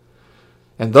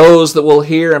 And those that will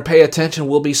hear and pay attention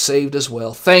will be saved as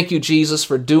well. Thank you, Jesus,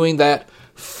 for doing that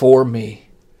for me.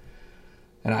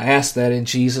 And I ask that in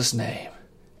Jesus' name.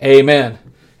 Amen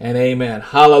and amen.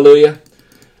 Hallelujah.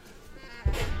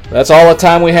 That's all the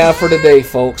time we have for today,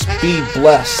 folks. Be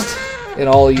blessed in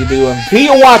all you do and be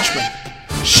a watchman.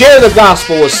 Share the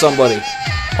gospel with somebody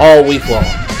all week long.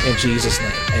 In Jesus'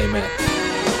 name, amen.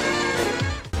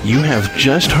 You have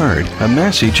just heard a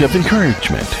message of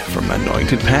encouragement from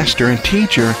anointed pastor and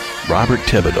teacher Robert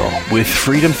Thibodeau with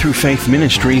Freedom Through Faith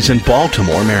Ministries in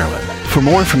Baltimore, Maryland. For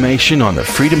more information on the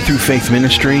Freedom Through Faith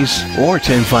Ministries or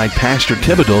to invite Pastor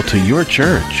Thibodeau to your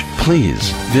church,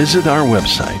 please visit our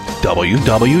website, www.ftfm.org.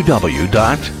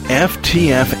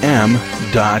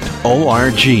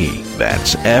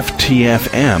 That's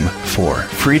FTFM for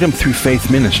Freedom Through Faith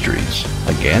Ministries.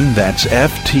 Again, that's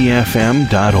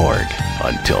FTFM.org.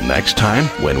 Until next time,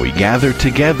 when we gather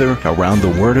together around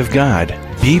the Word of God,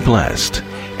 be blessed.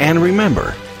 And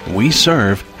remember, we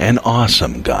serve an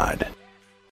awesome God.